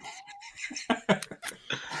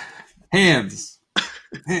 Hands.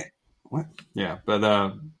 What? Yeah,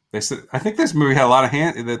 but they said I think this movie had a lot of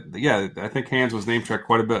hands. I think hands was name checked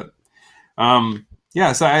quite a bit.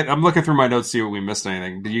 Yeah, so I'm looking through my notes to see what we missed.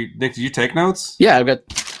 Anything? Nick? Did you take notes? Yeah, I've got.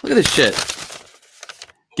 Look at this shit.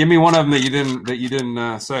 Give me one of them that you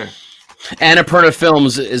didn't say. Annapurna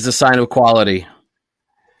Films is the sign of quality.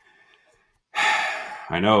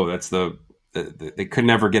 I know that's they could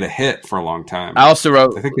never get a hit for a long time. I also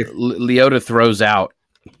wrote Leota throws out.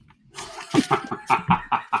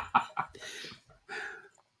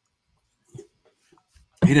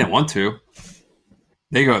 He didn't want to.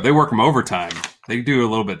 They work him overtime. They do a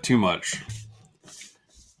little bit too much.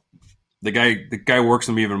 The guy works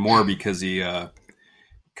him even more because he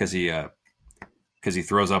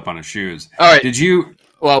throws up on his shoes. All right.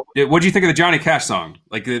 What did you think of the Johnny Cash song?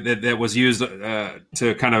 Like that was used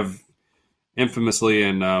to kind of infamously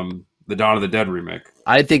in the Dawn of the Dead remake.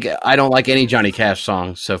 I don't like any Johnny Cash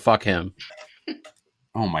songs, so fuck him.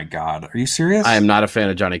 Oh my God, are you serious? I am not a fan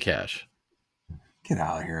of Johnny Cash. Get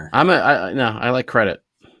out of here. I like credit.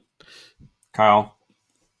 Kyle,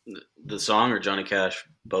 the song or Johnny Cash,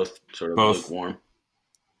 both sort of lukewarm.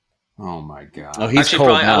 Oh my God. Oh, he's actually cold.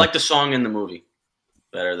 Probably, I like the song in the movie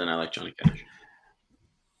better than I like Johnny Cash.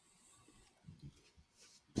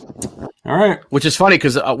 All right. Which is funny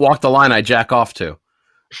because Walk the Line I jack off to.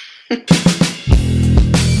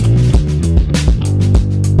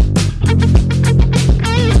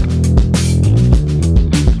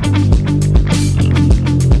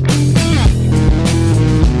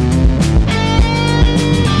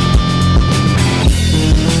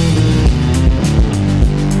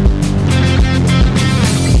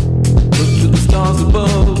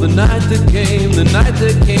 The night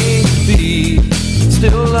that came to be.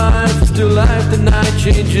 Still life, the night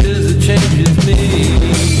changes, it changes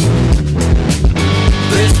me.